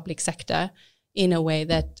the public sector in a way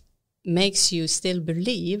that makes you still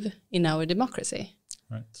believe in our democracy.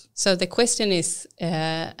 Right. So the question is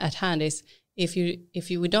at hand is if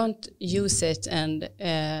you don't use it and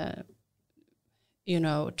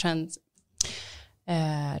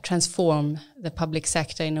transform the public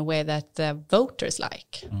sector in a way that the voters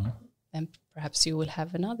like, then perhaps you will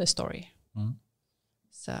have another story.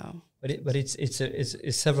 So, but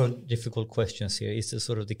it's several difficult questions here. It's the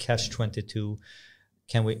sort of the catch-22.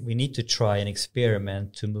 Can we need to try and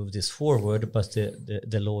experiment to move this forward, but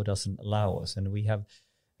the law doesn't allow us, and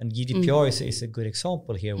GDPR is a good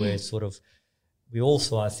example here, where it's sort of, we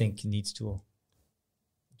also, I think, needs to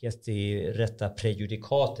get the rätta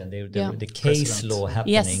prejudikaten, the case law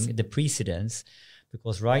happening, the precedents,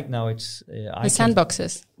 because right now it's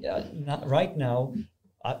sandboxes. Right now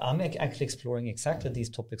I'm actually exploring exactly these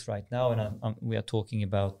topics right now, and we are talking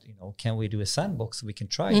about, can we do a sandbox so we can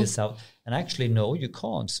try this out? And actually, no, you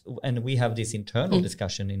can't. And we have this internal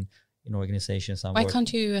discussion in organizations. Why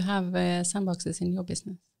can't you have sandboxes in your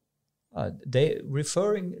business? They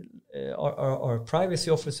referring our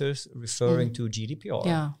privacy officers referring to GDPR.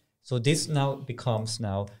 Yeah. So this now becomes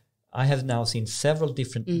I have now seen several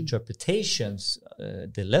different interpretations,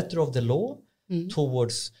 the letter of the law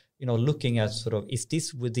towards, looking at sort of, is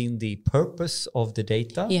this within the purpose of the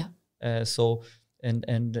data? Yeah. So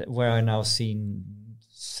where I now seen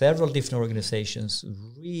several different organizations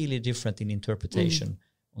really different in interpretation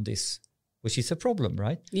on this, which is a problem,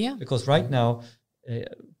 right? Yeah. Because right now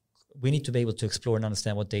we need to be able to explore and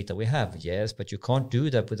understand what data we have. Yes, but you can't do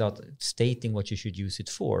that without stating what you should use it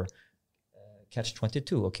for.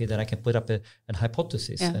 Catch-22. Okay, then I can put up an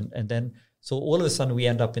hypothesis, and then so all of a sudden we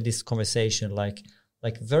end up in this conversation like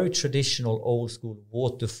very traditional old school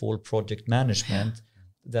waterfall project management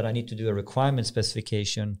that I need to do a requirement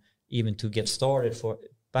specification even to get started for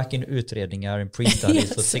back in utredningar and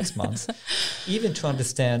pre-studies for 6 months, even to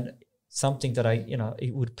understand something that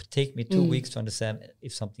it would take me 2 weeks to understand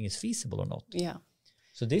if something is feasible or not. Yeah.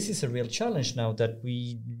 So this is a real challenge now, that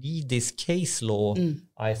we need this case law,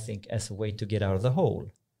 I think, as a way to get out of the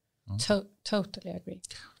hole. Totally agree.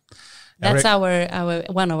 That's our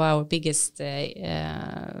one of our biggest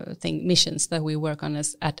missions that we work on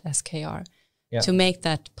at SKR. Yeah. To make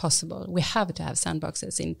that possible, we have to have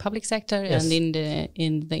sandboxes in public sector and in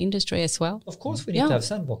the industry as well. Of course, we need to have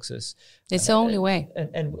sandboxes. It's the only way.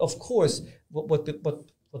 And of course, what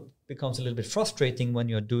becomes a little bit frustrating when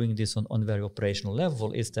you're doing this on a very operational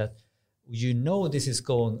level is that this is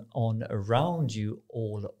going on around you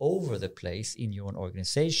all over the place in your own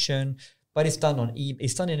organization, but it's done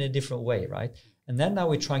it's done in a different way, right? And then now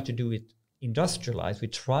we're trying to do it industrialized. We're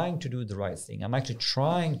trying to do the right thing. I'm actually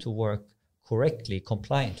trying to work correctly,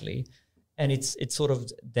 compliantly, and it's sort of,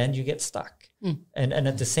 then you get stuck. And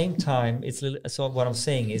at the same time, so what I'm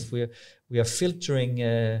saying is we are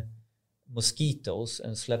filtering mosquitoes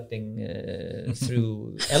and slapping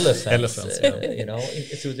through elephants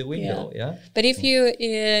through the window. Yeah. But if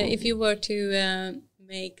you were to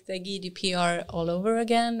make the GDPR all over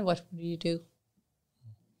again, what would you do?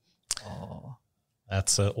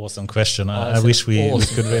 That's an awesome question. I wish we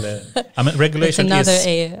could really. I mean, regulation it's another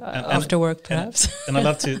is after work, perhaps. And I'd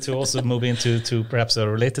love to also move into perhaps a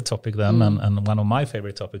related topic then, and one of my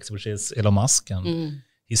favorite topics, which is Elon Musk and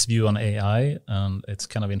his view on AI, and it's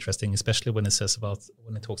kind of interesting, especially when it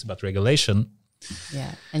talks about regulation.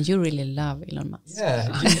 Yeah, and you really love Elon Musk. Yeah,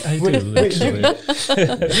 I do. Actually.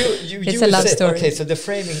 It's a love story. Okay, so the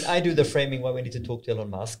framing, I do the framing when we need to talk to Elon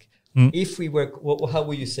Musk. If we were, how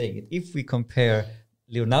were you saying it? If we compare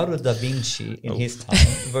Leonardo da Vinci in his time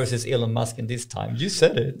versus Elon Musk in this time, you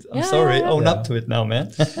said it. I'm sorry, own up to it now,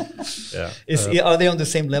 man. Are they on the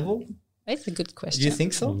same level? That's a good question. Do you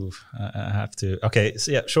think so? Ooh, I have to. Okay,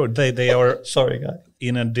 so yeah, sure. They are sorry, guy.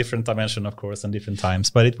 In a different dimension, of course, and different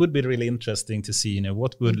times. But it would be really interesting to see,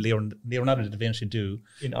 what would Leonardo da Vinci do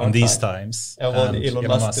in these times, and Elon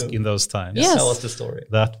Musk in those times. Yes. That was the story.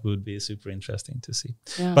 That would be super interesting to see.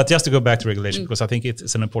 Yeah. But just to go back to regulation, because I think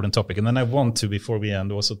it's an important topic, and then I want to, before we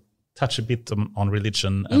end, also touch a bit on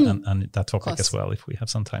religion and that topic as well, if we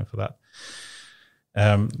have some time for that.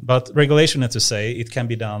 But regulation, to say, it can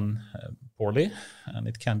be done poorly, and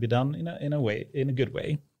it can be done in a good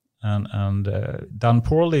way. And done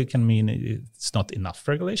poorly can mean it's not enough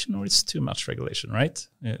regulation or it's too much regulation, right?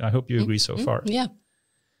 I hope you agree so far. Yeah.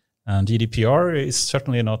 And GDPR is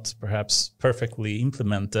certainly not perhaps perfectly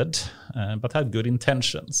implemented, but had good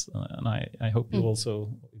intentions. And I hope you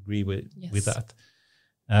also agree with that.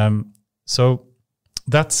 So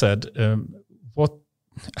that said,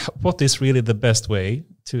 what is really the best way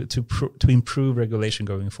to improve regulation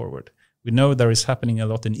going forward? We know there is happening a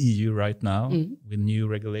lot in EU right now with new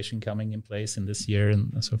regulation coming in place in this year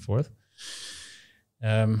and so forth.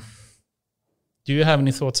 Do you have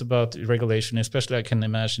any thoughts about regulation? Especially, I can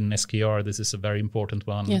imagine SKR, this is a very important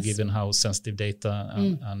one, given how sensitive data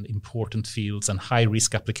and important fields and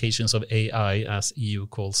high-risk applications of AI, as EU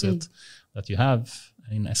calls it, that you have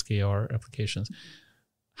in SKR applications.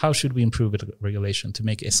 How should we improve regulation to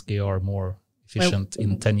make SKR more efficient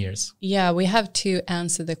in 10 years? Yeah, we have to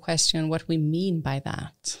answer the question what we mean by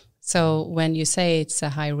that. So when you say it's a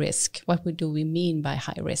high risk, what do we mean by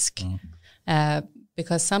high risk?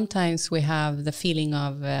 Because sometimes we have the feeling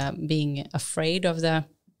of being afraid of the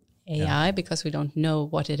AI because we don't know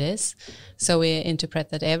what it is. So we interpret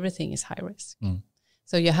that everything is high risk.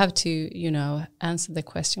 So you have to, answer the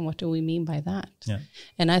question, what do we mean by that? Yeah.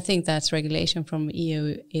 And I think that regulation from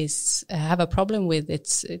EU have a problem with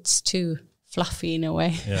it's too fluffy in a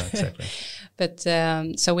way. Yeah, exactly. But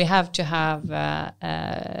so we have to have,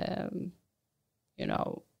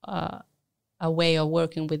 a way of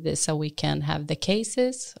working with this so we can have the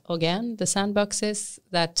cases, again, the sandboxes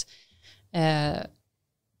that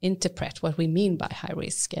interpret what we mean by high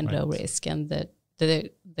risk and low risk and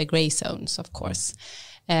the gray zones, of course.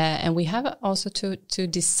 And we have also to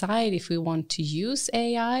decide if we want to use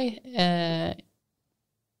AI.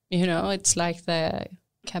 It's like the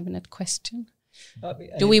cabinet question.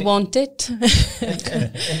 Do we want it? and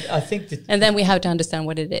I think that, and then we have to understand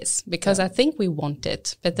what it is, because I think we want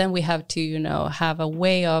it, but then we have to, have a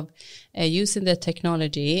way of using the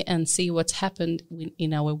technology and see what's happened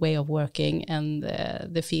in our way of working and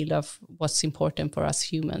the field of what's important for us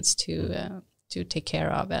humans to take care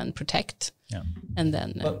of and protect, and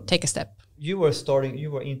then take a step. You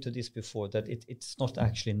were into this before, that it's not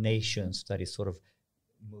actually nations that is sort of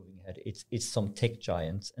moving ahead. It's some tech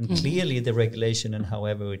giants, and clearly the regulation and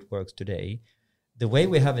however it works today, the way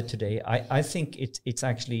we have it today, I think it's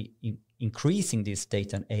actually increasing this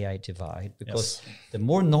data and AI divide, because the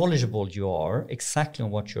more knowledgeable you are exactly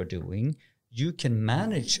on what you're doing, you can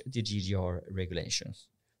manage the GDPR regulations.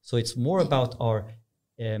 So it's more about our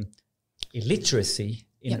illiteracy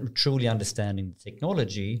in truly understanding the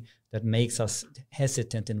technology that makes us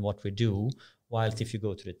hesitant in what we do. Whilst if you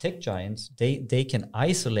go to the tech giants, they can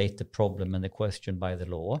isolate the problem and the question by the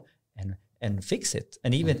law and fix it,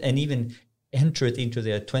 and even enter it into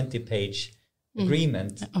their 20-page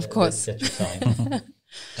agreement. Of course, that you sign.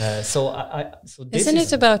 So this isn't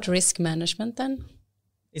it about risk management then?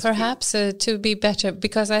 Perhaps to be better,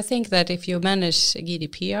 because I think that if you manage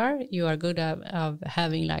GDPR, you are good of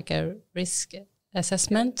having like a risk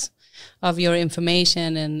assessment of your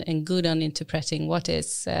information and good on interpreting what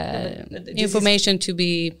is information to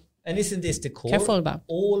be. And isn't this the core? Careful about.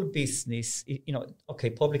 All business,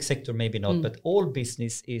 public sector maybe not, but all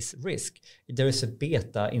business is risk. There is a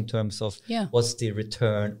beta in terms of what's the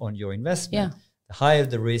return on your investment. The higher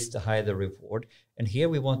the risk, the higher the reward. And here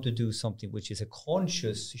we want to do something which is a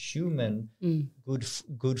conscious human,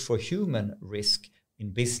 good for human risk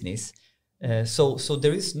in business. So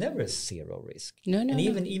there is never a zero risk. No. And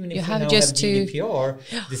even if you have GDPR,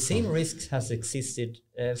 the same risks has existed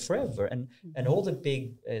forever. And all the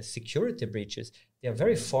big security breaches, they are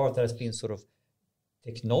very far that has been sort of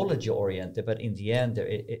technology oriented, but in the end,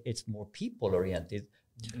 it's more people oriented,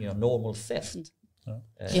 normal theft.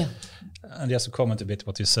 And just to comment a bit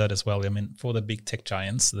what you said as well, I mean, for the big tech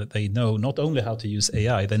giants, that they know not only how to use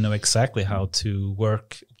AI, they know exactly how to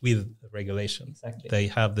work with regulation. Exactly. They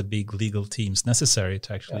have the big legal teams necessary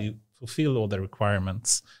to actually fulfill all the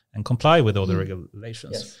requirements and comply with all the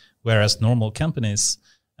regulations. Whereas normal companies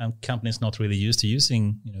and companies not really used to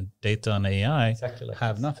using data and AI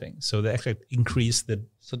have nothing. So they actually increase the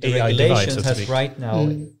AI regulation divide, has right now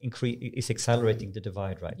is accelerating the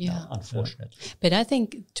divide right now, unfortunately. But I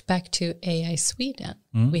think back to AI Sweden,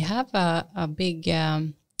 we have a big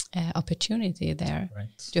opportunity there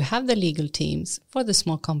to have the legal teams for the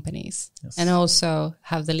small companies and also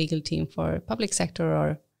have the legal team for public sector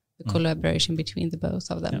or the collaboration between the both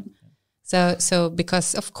of them. So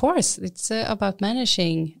because of course it's about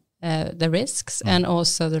managing the risks and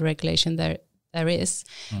also the regulation there is.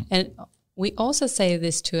 And we also say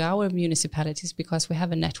this to our municipalities because we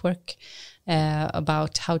have a network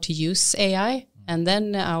about how to use AI. And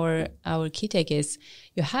then our key take is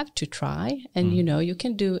you have to try, and you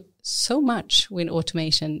can do so much with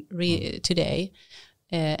automation today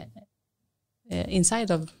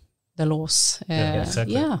inside of the laws.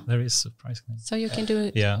 Exactly. Yeah, there is surprisingly. So you can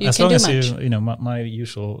do. Yeah, you as can long do as much. my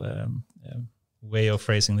usual way of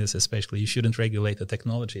phrasing this is basically you shouldn't regulate the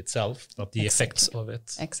technology itself, but the effects of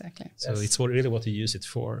it. Exactly. So it's really what you use it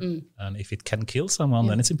for, and if it can kill someone,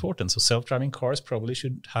 then it's important. So self-driving cars probably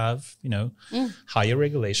should have higher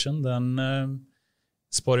regulation than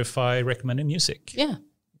Spotify recommended music. Yeah.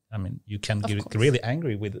 I mean, you can get really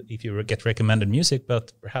angry if you get recommended music,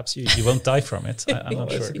 but perhaps you won't die from it. I'm not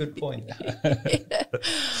sure. That's a good point.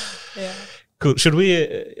 Yeah. Cool. Should we?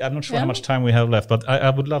 I'm not sure how much time we have left, but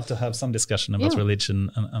I would love to have some discussion about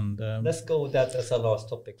religion. And let's go with that as our last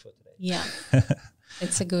topic for today. Yeah,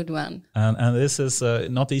 it's a good one. And this is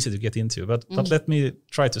not easy to get into, but let me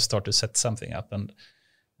try to start to set something up.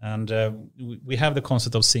 And we have the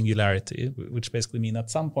concept of singularity, which basically means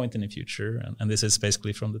at some point in the future, and this is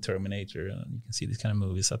basically from the Terminator, and you can see these kind of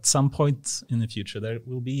movies, at some point in the future, there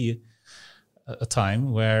will be a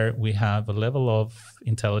time where we have a level of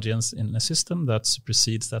intelligence in a system that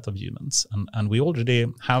supersedes that of humans. And we already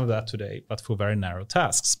have that today, but for very narrow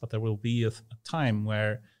tasks. But there will be a time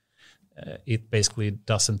where it basically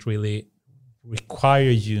doesn't really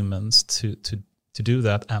require humans to do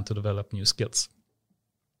that and to develop new skills.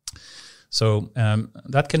 So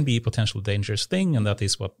that can be a potential dangerous thing, and that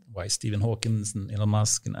is why Stephen Hawking and Elon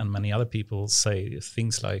Musk and many other people say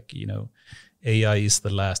things like, AI is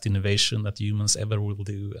the last innovation that humans ever will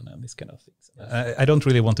do, and these kind of things. I don't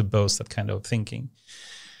really want to boast that kind of thinking,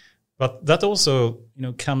 but that also,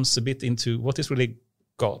 comes a bit into what is really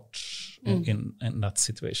God in that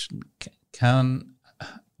situation.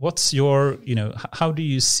 What's your, how do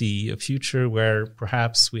you see a future where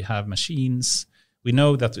perhaps we have machines? We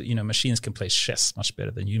know that machines can play chess much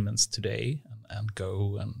better than humans today, and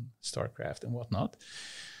Go and StarCraft and whatnot.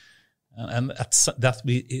 And that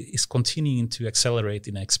is continuing to accelerate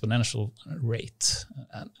in an exponential rate.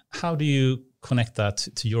 And how do you connect that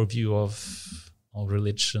to your view of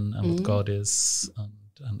religion and what God is,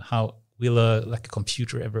 and how will a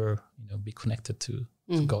computer ever be connected to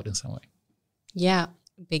God in some way? Yeah,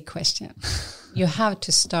 big question. You have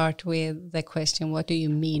to start with the question: what do you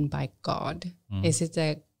mean by God? Is it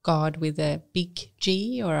a God with a big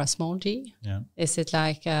G or a small g? Yeah. Is it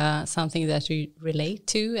like something that you relate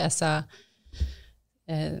to as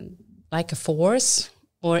like a force,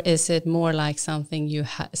 or is it more like something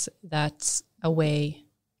that's a way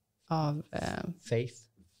of faith?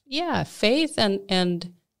 Yeah, faith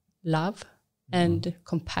and love and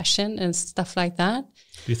compassion and stuff like that.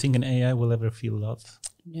 Do you think an AI will ever feel love?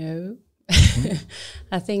 No,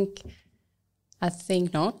 I think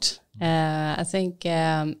not. I think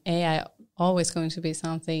AI always going to be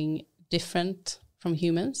something different from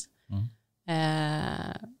humans.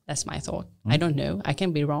 That's my thought. I don't know. I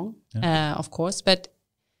can be wrong, of course. But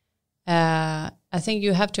I think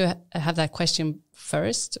you have to have that question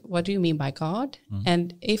first. What do you mean by God?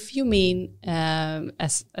 And if you mean,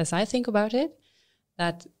 as I think about it,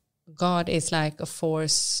 that God is like a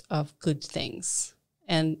force of good things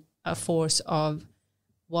and a force of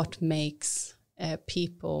what makes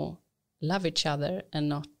people love each other and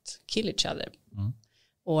not kill each other,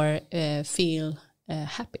 or feel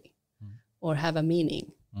happy, or have a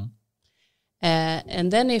meaning.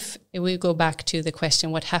 And then if we go back to the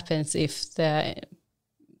question, what happens if the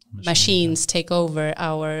machines take over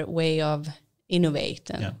our way of innovate,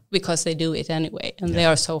 and because they do it anyway, and they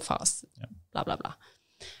are so fast, blah, blah, blah.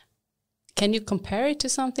 Can you compare it to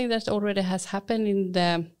something that already has happened in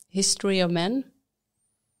the history of men?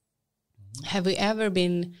 Have we ever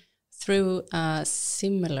been through a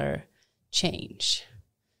similar change?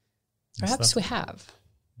 Perhaps we have.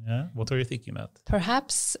 Yeah. What are you thinking about?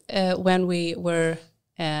 Perhaps when we were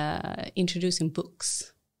introducing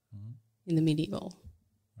books in the medieval.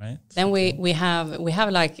 Right. Then we have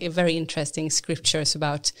like a very interesting scriptures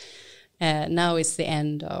about now it's the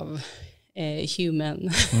end of human,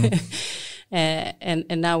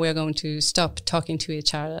 and now we're going to stop talking to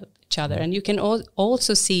each other. And you can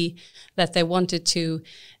also see that they wanted to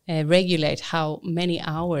regulate how many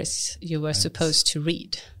hours you were supposed to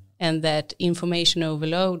read, and that information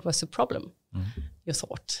overload was a problem, you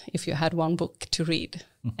thought, if you had one book to read.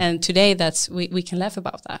 And today we can laugh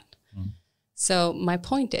about that. So my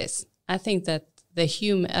point is, I think that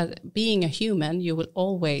being a human, you will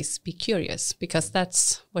always be curious, because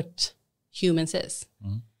that's what humans is.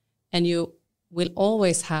 And you will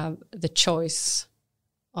always have the choice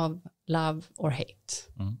of love or hate,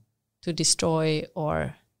 to destroy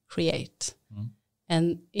or create.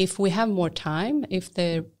 And if we have more time, if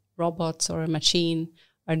the robots or a machine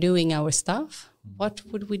are doing our stuff, what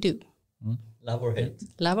would we do? Love or hate?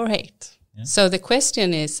 Love or hate. Yeah. So the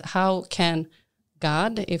question is, how can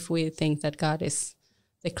God, if we think that God is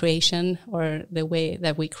the creation or the way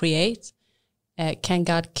that we create, can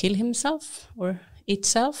God kill himself or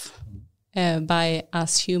itself by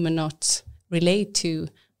us human not relate to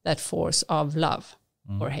that force of love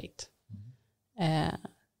or hate?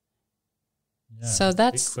 So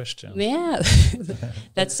that's big question. Yeah,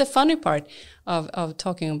 that's the funny part of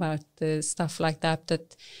talking about the stuff like that.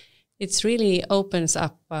 That it's really opens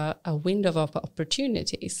up a window of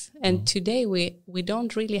opportunities. And today we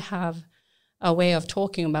don't really have a way of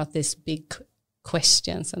talking about these big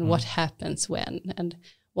questions and what happens when and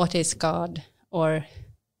what is God or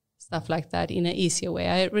stuff like that in an easier way.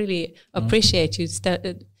 I really appreciate you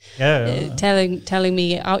telling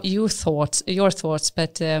me your thoughts,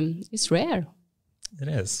 but it's rare. It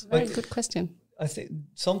is. Very good question. I think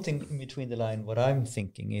something in between the line. What I'm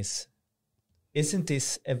thinking is, isn't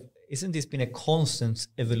this been a constant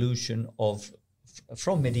evolution of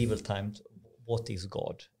from medieval times? What is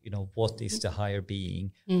God? What is the higher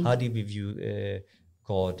being? How do we view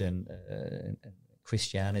God and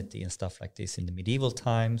Christianity and stuff like this in the medieval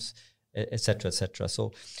times, etc., etc.?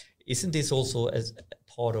 So, isn't this also as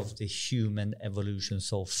part of the human evolution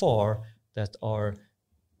so far that are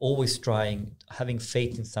always having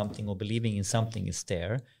faith in something or believing in something is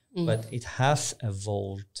there, but it has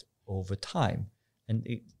evolved over time. And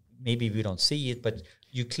maybe we don't see it, but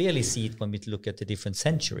you clearly see it when we look at the different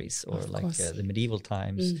centuries or the medieval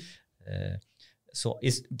times. So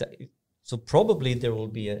probably there will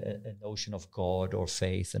be a notion of God or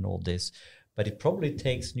faith and all this, but it probably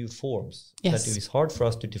takes new forms that it is hard for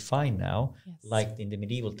us to define now. Like in the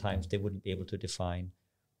medieval times, they wouldn't be able to define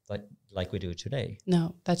like we do today.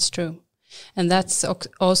 No, that's true. And that's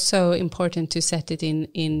also important to set it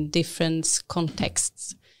in different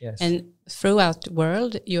contexts. Yes. And throughout the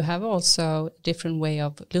world, you have also a different way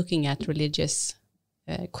of looking at religious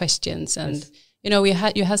questions. And, you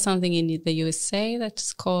have something in the USA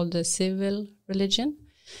that's called the civil religion.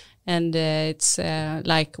 And it's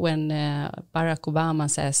like when Barack Obama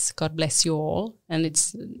says, God bless you all. And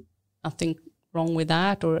it's nothing wrong with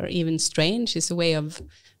that or even strange. It's a way of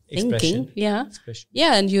thinking. Expression.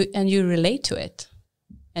 Yeah, and you relate to it.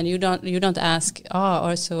 And you don't ask,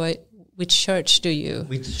 which church should you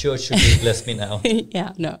bless me now?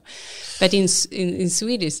 Yeah, no. But in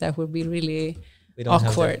Swedish that would be really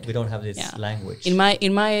awkward. We don't have this language.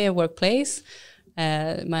 In my workplace,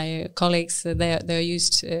 my colleagues they're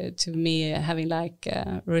used to me having like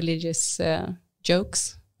religious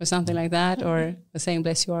jokes or something like that, or saying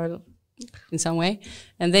bless you all in some way,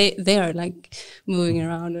 and they are like moving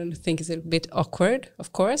around and think it's a bit awkward,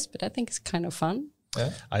 of course, but I think it's kind of fun.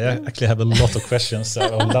 Yeah. I actually have a lot of questions, so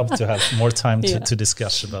I would love to have more time to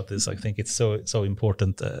discuss about this. I think it's so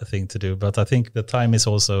important thing to do, but I think the time is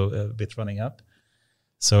also a bit running up.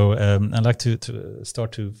 So I'd like to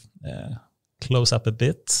start to close up a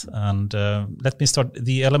bit, and let me start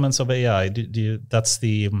the elements of AI.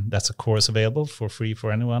 That's a course available for free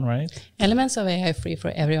for anyone, right? Elements of AI free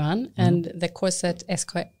for everyone, and the course that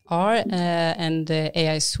SKR and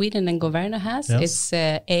AI Sweden and Governa has is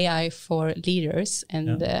AI for leaders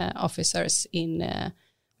and officers in.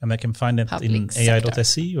 And they can find it in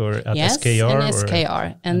AI.se or at SKR. And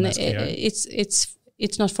SKR, and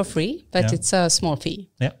it's not for free, but it's a small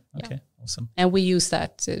fee. Yeah. Okay. Yeah. Awesome. And we use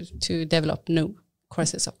that to develop new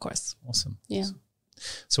courses, of course. Awesome. Yeah. Awesome.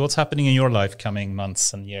 So what's happening in your life coming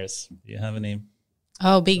months and years? Do you have any?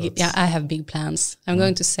 Oh, big. Thoughts? Yeah, I have big plans. I'm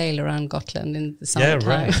going to sail around Gotland in the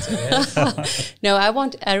summertime. Yeah, right. No,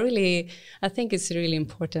 I think it's really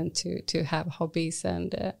important to have hobbies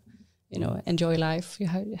and, enjoy life. You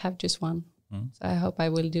have just one. So I hope I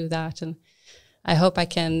will do that. And I hope I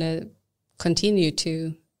can continue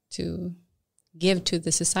to give to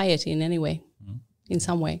the society in any way, in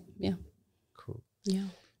some way. Yeah. Cool. Yeah.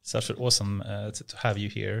 Such an awesome to have you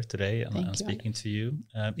here today and speaking to you.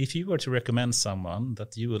 If you were to recommend someone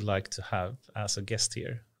that you would like to have as a guest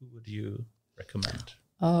here, who would you recommend?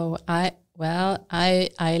 Oh, I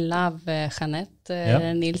love Jeanette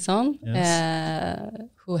Nilsson,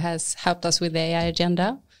 who has helped us with the AI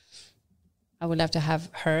agenda. I would love to have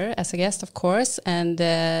her as a guest, of course. And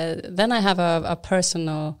then I have a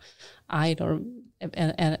personal idol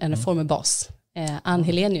and a former boss, Ann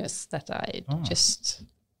Helenius, that I just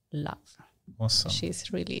love. Awesome.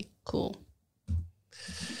 She's really cool.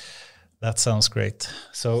 That sounds great.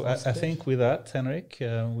 So I think with that, Henrik,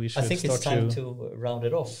 we should I think start it's time to round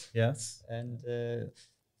it off. Yes. And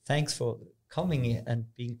thanks for coming and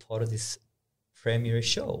being part of this premiere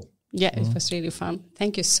show. Yeah, it was really fun.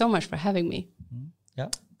 Thank you so much for having me. Yeah.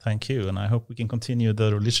 Thank you. And I hope we can continue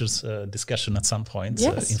the religious discussion at some point,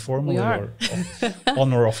 Yes, informally we are. or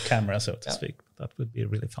on or off camera, so to speak. That would be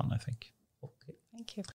really fun, I think.